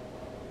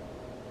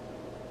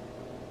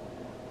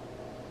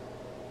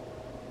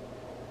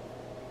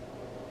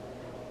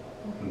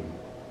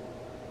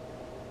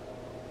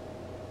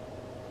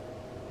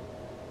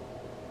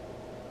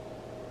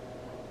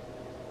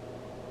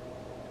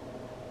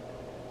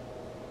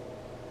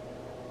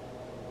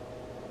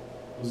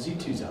well,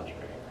 Z2's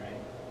algebraic, right?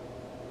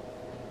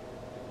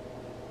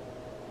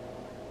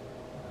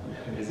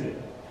 Is it?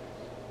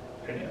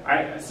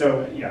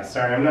 So yeah,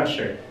 sorry, I'm not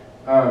sure.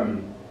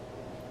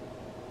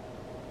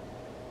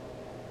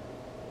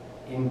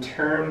 In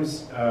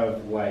terms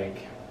of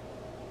like,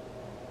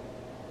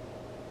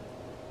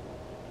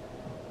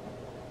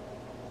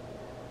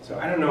 so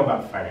I don't know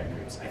about finite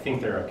groups. I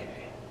think they're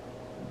okay.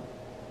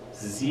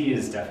 Z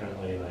is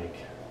definitely like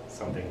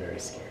something very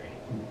scary,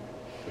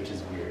 which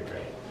is weird,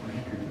 right?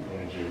 Group of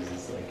integers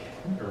is like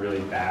a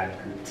really bad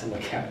group to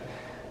look at.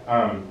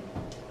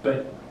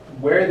 But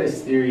where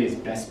this theory is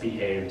best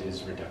behaved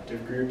is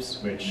reductive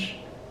groups, which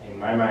in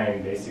my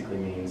mind basically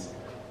means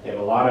they have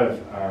a lot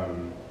of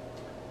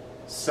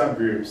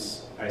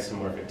subgroups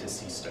isomorphic to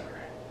C star.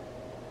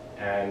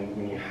 And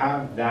when you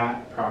have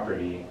that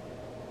property,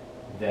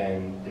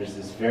 then there's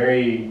this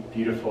very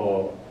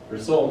beautiful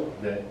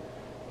result that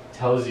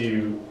tells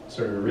you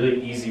sort of a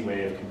really easy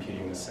way of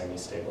computing the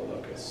semi-stable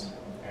locus.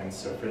 And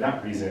so for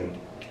that reason,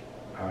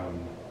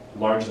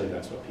 largely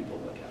that's what people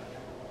look at.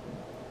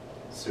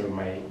 So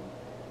my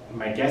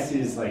guess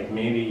is like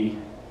maybe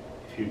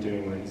if you're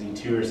doing like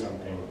Z2 or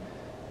something,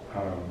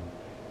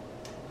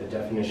 the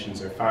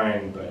definitions are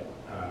fine, but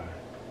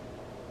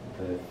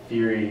the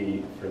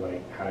theory for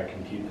like how to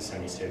compute the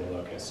semi-stable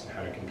locus and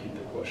how to compute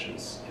the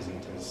quotients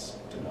isn't as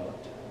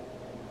developed.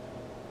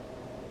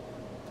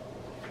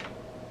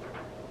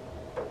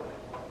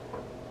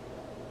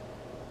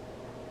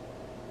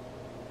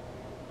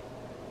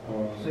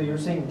 So you're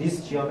saying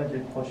this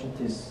geometric quotient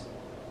is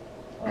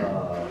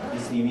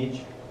this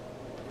image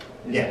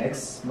is Yeah.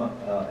 x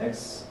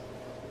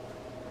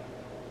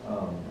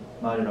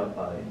modulo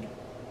by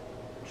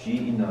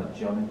G in a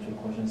geometric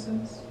quotient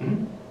sense?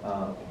 Mhm.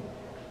 Okay.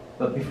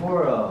 But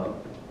before,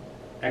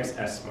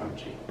 XS mod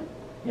G.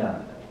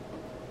 yeah,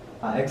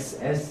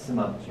 XS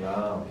map G. Okay,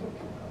 okay.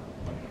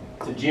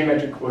 It's a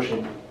geometric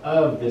quotient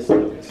of this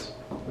locus.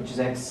 Which is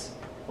X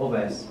of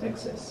S,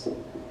 XS.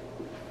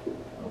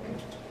 Okay.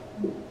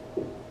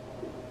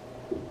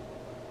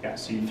 Yeah,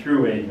 so you threw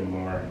away even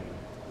more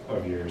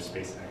of your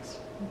space X.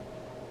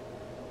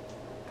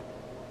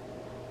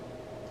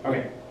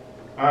 Okay.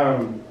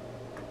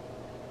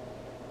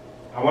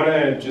 I want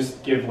to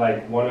just give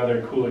like one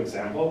other cool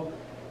example,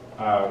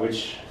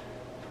 which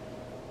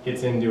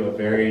gets into a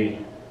very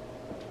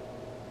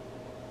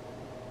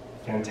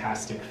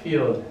fantastic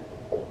field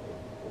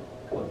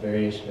called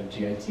variation of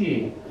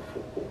GIT.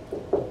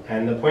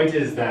 And the point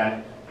is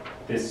that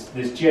this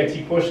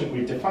GIT quotient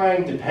we've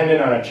defined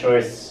depended on a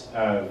choice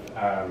of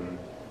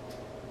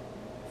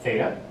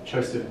theta,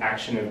 choice of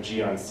action of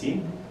G on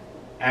C.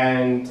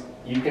 And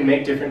you can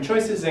make different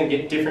choices and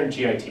get different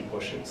GIT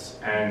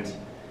quotients. And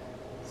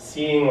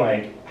seeing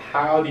like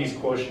how these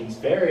quotients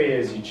vary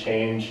as you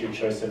change your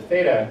choice of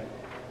theta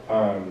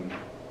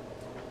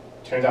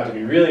turns out to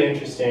be really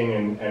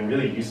interesting and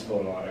really useful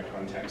in a lot of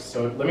contexts.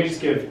 So let me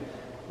just give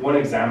one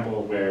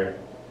example where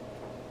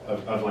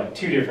of like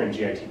two different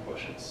GIT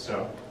quotients.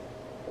 So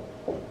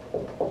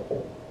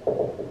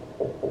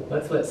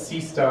let's let C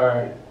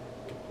star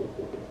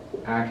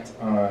act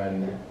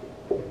on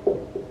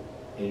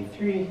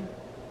A3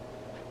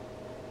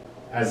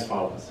 as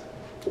follows.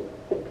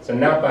 So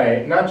not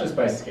just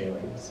by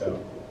scaling. So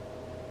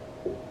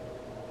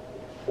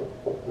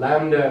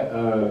lambda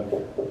of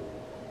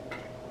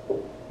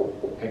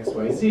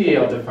XYZ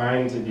I'll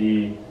define to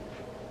be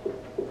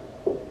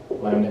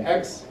lambda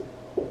x,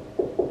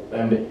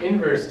 lambda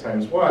inverse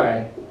times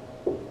y,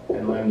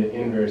 and lambda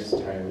inverse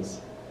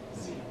times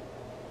z.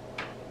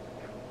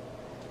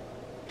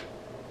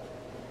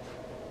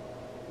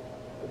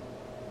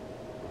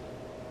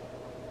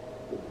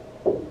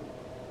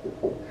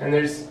 And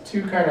there's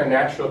two kind of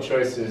natural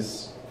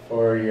choices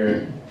for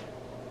your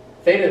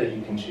theta that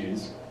you can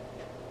choose.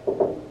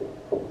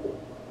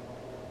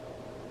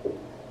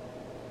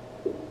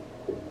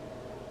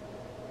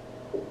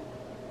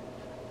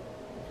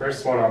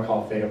 First one I'll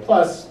call theta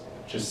plus,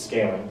 just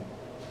scaling.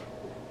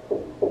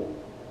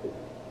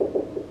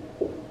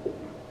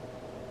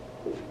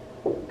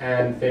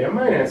 And theta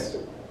minus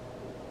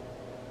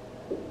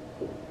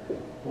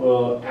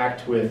will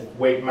act with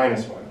weight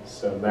minus 1.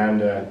 So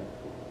lambda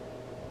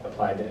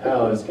applied to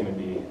L is going to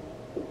be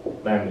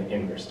lambda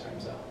inverse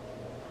times L.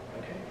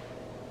 Okay.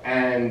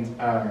 And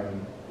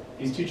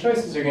these two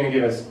choices are going to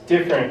give us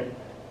different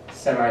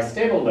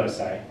semi-stable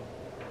loci,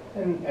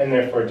 and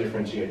therefore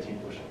different GIT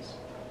quotients.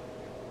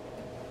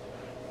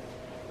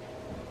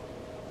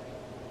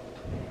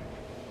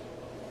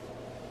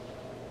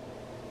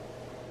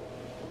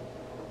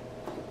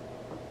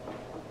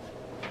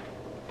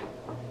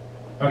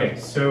 Okay,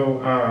 so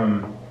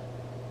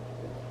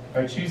if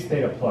I choose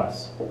theta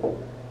plus,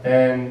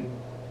 then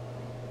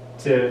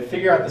to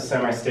figure out the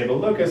semi-stable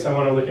locus, I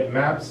want to look at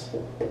maps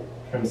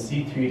from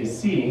C3 to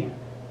C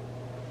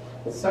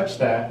such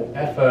that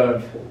f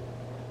of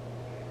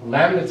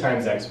lambda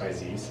times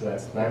xyz, so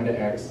that's lambda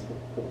x,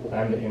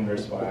 lambda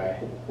inverse y,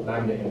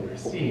 lambda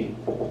inverse z,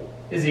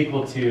 is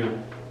equal to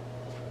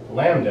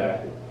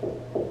lambda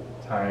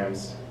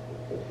times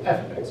f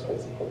of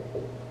xyz.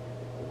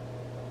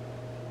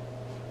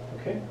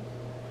 Okay?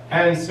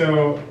 And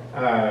so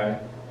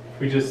if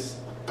we just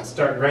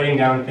start writing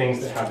down things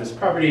that have this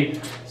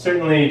property,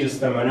 certainly just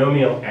the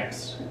monomial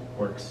x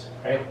works,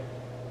 right?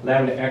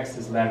 Lambda x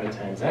is lambda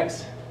times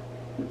x.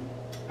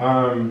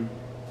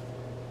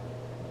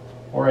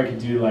 Or I could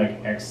do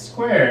like x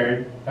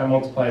squared, that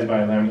multiplies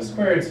by lambda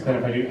squared, so then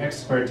if I do x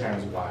squared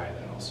times y,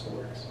 that also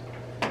works.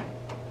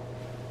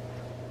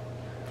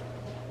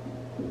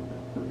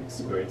 X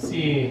squared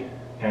c,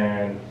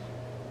 and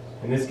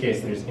in this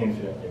case there's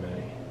infinitely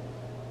many.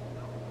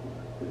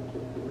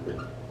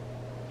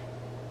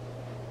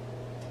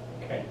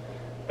 Okay,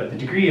 but the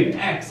degree of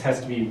x has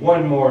to be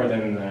one more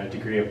than the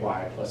degree of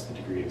y plus the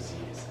degree of z,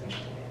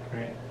 essentially,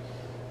 right?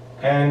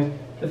 And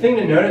the thing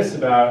to notice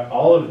about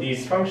all of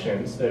these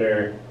functions that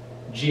are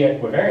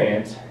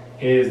G-equivariant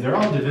is they're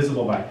all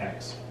divisible by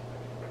x.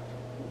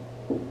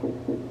 And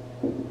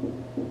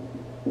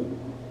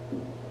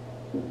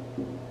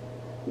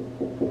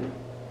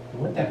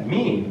what that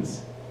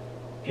means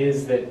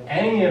is that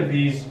any of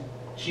these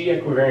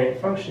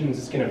G-equivariant functions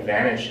is going to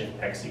vanish if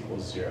x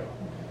equals 0.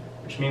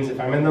 Which means if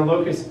I'm in the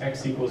locus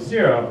x equals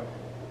 0,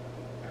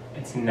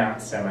 it's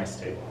not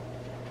semi-stable.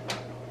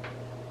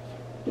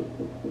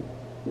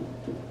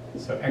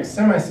 So x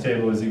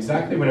semi-stable is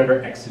exactly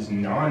whenever x is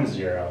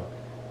non-zero,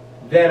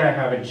 then I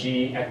have a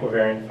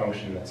G-equivariant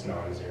function that's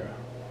non-zero.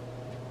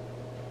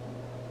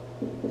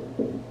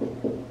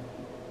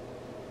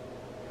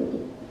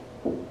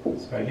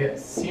 So I get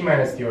c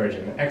minus the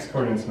origin, the x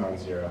coordinate's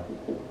non-zero,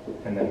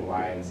 and then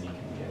y and z can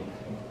be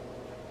anything.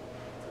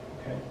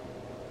 Okay.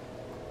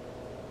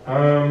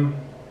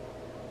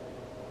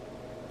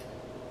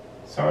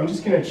 So I'm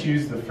just going to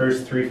choose the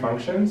first three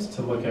functions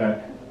to look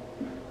at,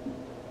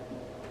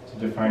 to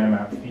define a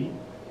map phi.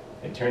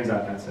 It turns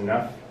out that's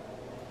enough.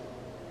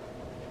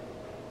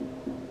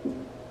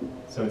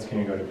 So it's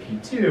going to go to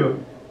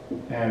P2,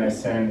 and I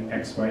send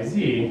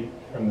XYZ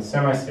from the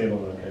semi-stable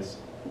locus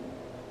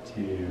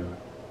to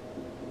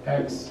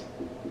X,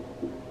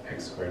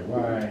 X squared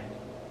Y,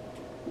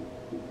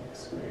 X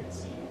squared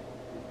Z.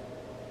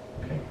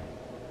 Okay.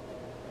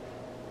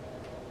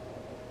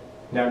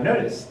 Now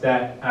notice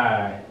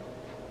that,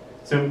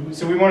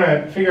 so we want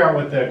to figure out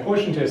what the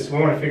quotient is, so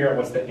we want to figure out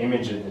what's the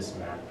image of this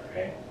map,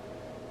 right?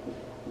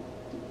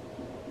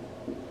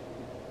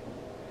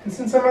 And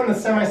since I'm on the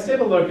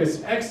semi-stable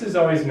locus, X is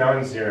always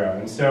non-zero,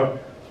 and so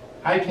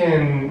I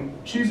can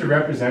choose a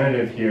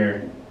representative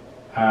here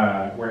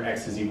where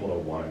X is equal to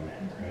 1,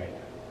 right?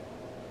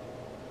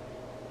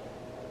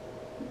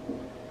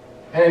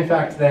 And in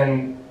fact,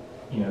 then,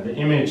 the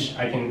image,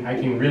 I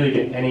can really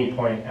get any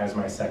point as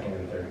my second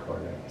and third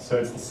coordinate. So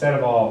it's the set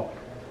of all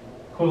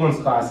equivalence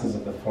classes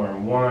of the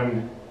form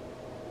 1,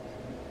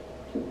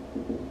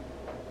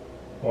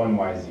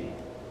 1YZ,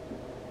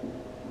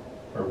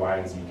 where Y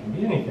and Z can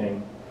be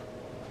anything.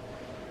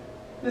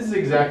 This is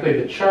exactly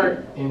the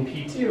chart in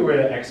P2 where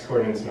the X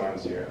coordinate is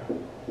non-zero.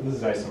 This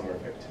is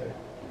isomorphic to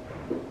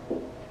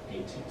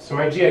A2. So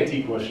my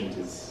GIT quotient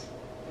is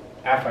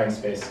affine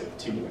space of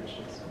 2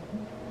 dimensions.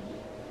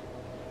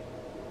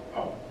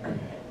 Oh, okay.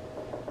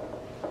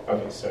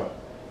 Okay, so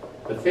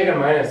the theta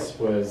minus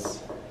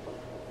was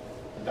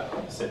the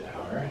opposite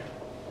power.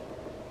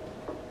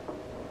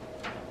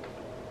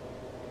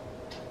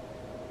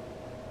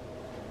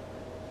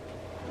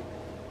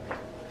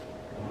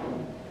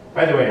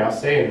 By the way, I'll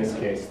say in this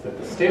case that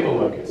the stable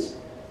locus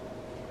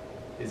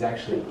is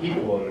actually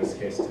equal in this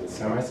case to the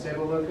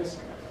semi-stable locus.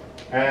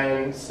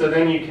 And so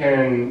then you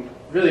can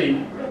really,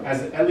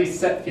 at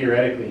least set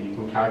theoretically, you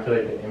can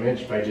calculate the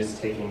image by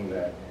just taking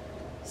the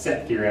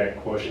set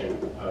theoretic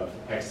quotient of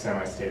X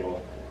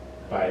semi-stable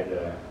by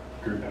the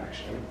group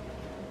action.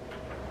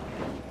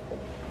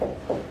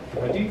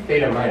 If I do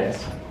theta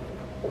minus,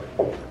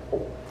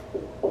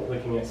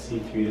 looking at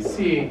C3 to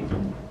C,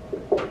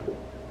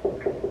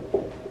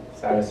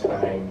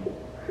 satisfying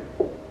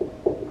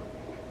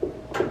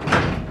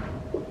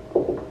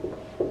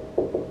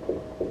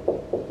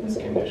this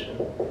condition.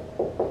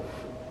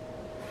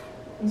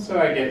 And so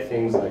I get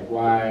things like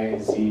y,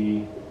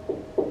 z,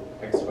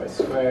 xy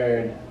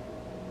squared,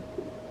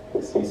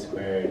 xz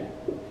squared,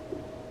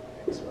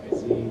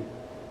 xyz,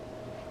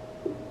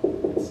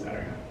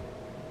 etc.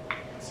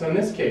 So in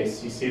this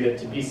case, you see that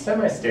to be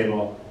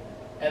semi-stable,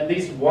 at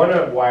least one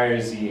of y or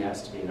z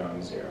has to be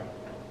non-zero.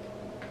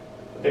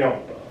 But they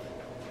don't both.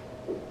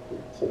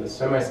 So the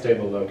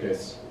semi-stable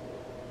locus,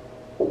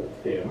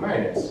 theta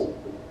minus,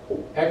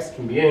 x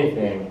can be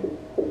anything,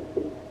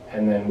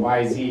 and then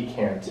yz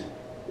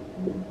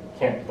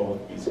can't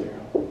both be 0.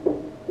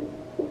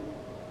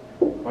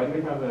 Why do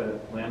we have a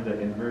lambda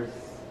inverse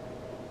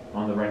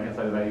on the right-hand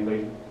side of that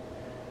equation?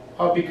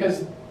 Oh,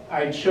 because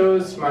I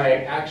chose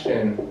my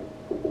action,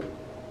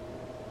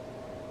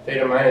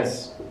 theta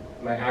minus,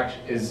 my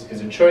action is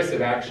a choice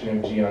of action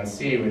of G on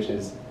C, which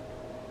is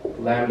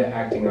lambda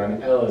acting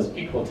on L is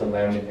equal to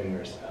lambda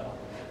inverse L.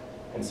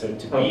 And so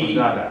to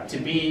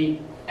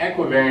be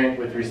equivariant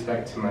with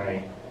respect to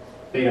my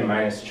theta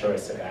minus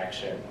choice of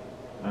action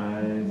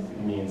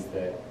means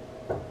that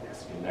it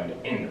has to be lambda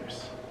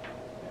inverse.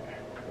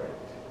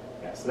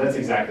 Yeah, so that's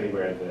exactly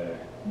where the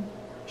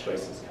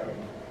choice is coming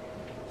from.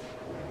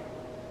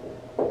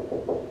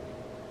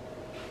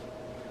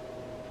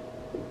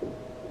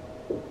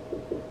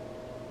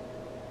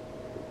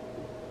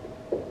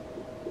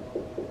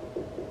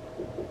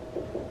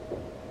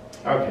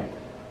 Okay,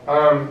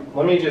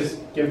 let me just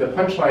give the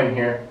punchline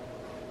here.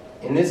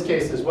 In this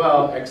case as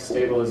well, x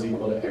stable is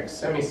equal to x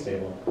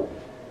semi-stable.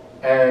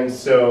 And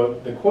so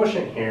the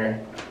quotient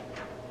here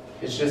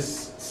is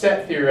just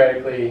set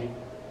theoretically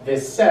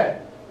this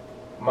set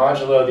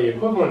modulo the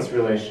equivalence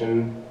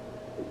relation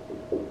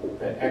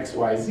that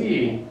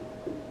xyz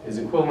is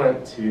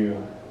equivalent to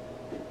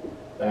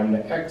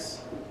lambda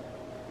x,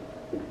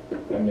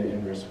 lambda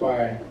inverse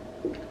y,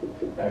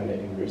 lambda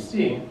inverse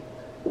z.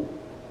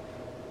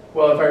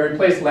 Well, if I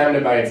replace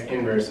lambda by its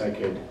inverse, I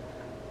could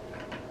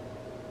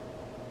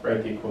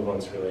write the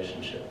equivalence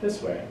relationship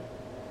this way.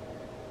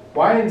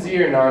 Y and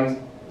z are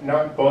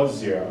not both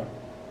 0.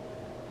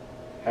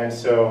 And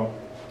so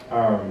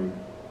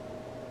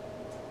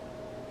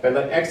if I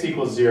let x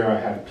equals 0, I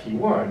have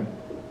P1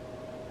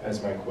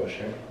 as my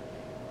quotient.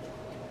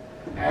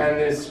 And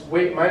this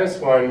weight minus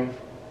 1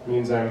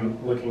 means I'm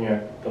looking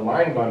at the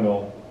line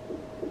bundle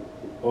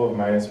O of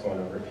minus 1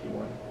 over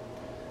P1.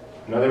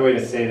 Another way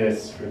to say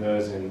this for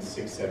those in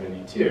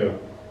 672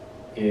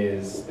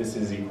 is this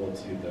is equal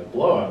to the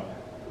blowup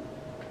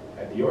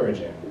at the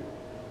origin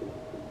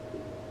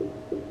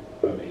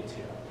of A2.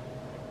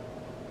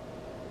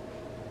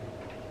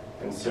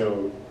 And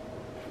so,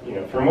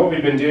 from what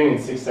we've been doing in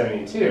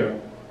 672,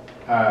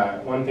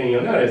 one thing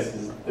you'll notice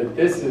is that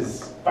this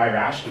is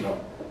birational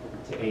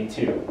to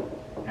A2.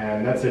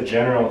 And that's a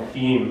general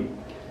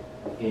theme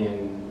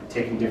in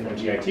taking different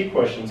GIT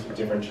quotients with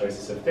different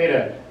choices of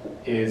theta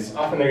is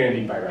often they're going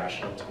to be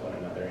birational to one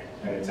another.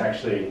 And it's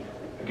actually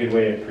a good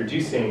way of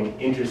producing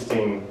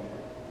interesting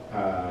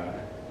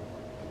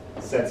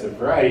sets of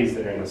varieties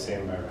that are in the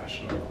same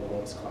birational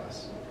equivalence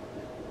class.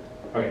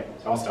 Okay,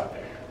 so I'll stop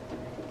there.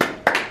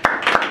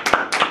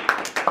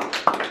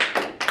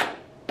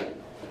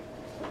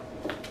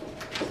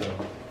 So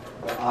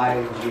the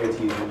I GIT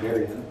is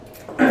invariant,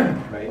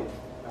 right?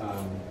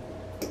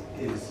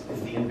 Is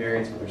the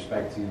invariance with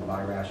respect to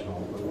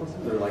birational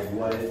equivalences, or like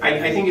what?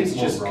 I think it's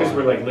more just because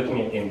broad? we're like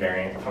looking at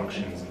invariant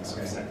functions in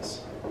some Okay.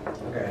 sense.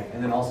 Okay,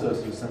 and then also,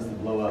 so since the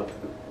blow up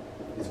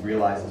is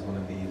realized as one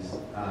of these,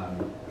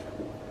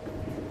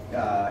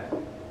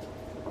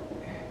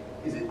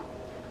 is it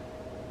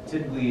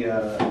typically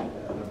an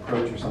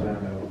approach or something, I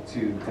don't know,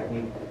 to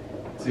technique,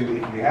 to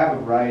if you have a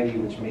variety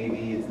which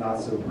maybe it's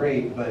not so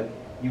great, but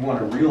you want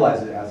to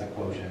realize it as a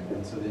quotient,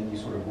 and so then you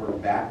sort of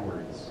work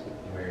backwards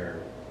where,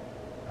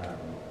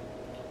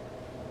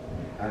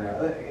 I don't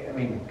know, I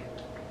mean,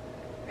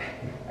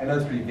 I know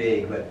it's pretty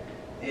vague, but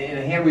in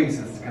a hand-waving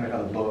sense, it's kind of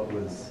how the book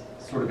was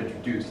sort of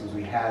introduced, was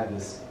we had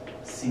this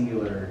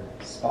singular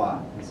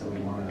spot, and so we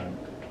want to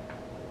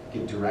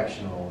get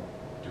directional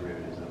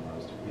derivatives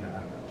almost, you know, I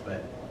don't know,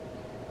 but.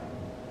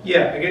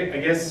 Yeah, I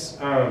guess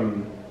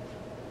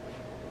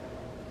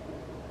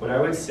what I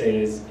would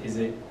say is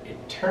it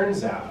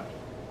turns out,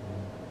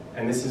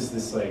 and this is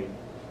this like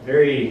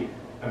very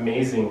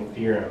amazing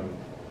theorem,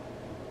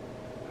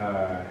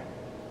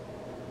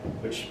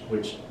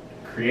 which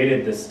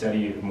created the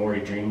study of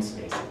Mori dream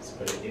spaces,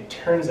 but it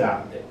turns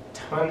out that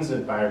tons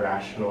of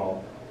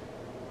birational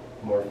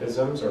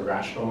morphisms, or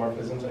rational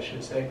morphisms, I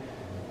should say,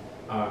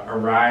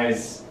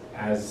 arise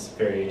as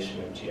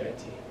variation of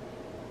GIT.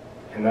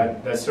 And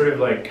that's sort of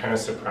like kind of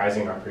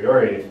surprising a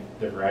priori if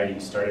the variety you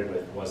started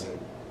with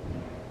wasn't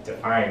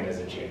defined as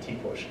a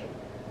GIT quotient.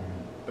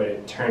 But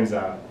it turns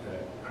out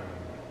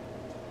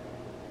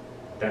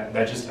that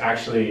that just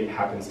actually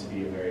happens to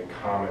be a very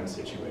common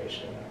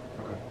situation.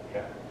 Okay.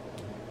 Yeah.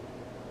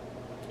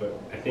 But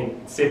I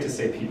think it's safe to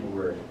say people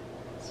were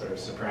sort of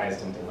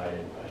surprised and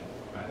delighted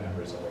by that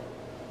result.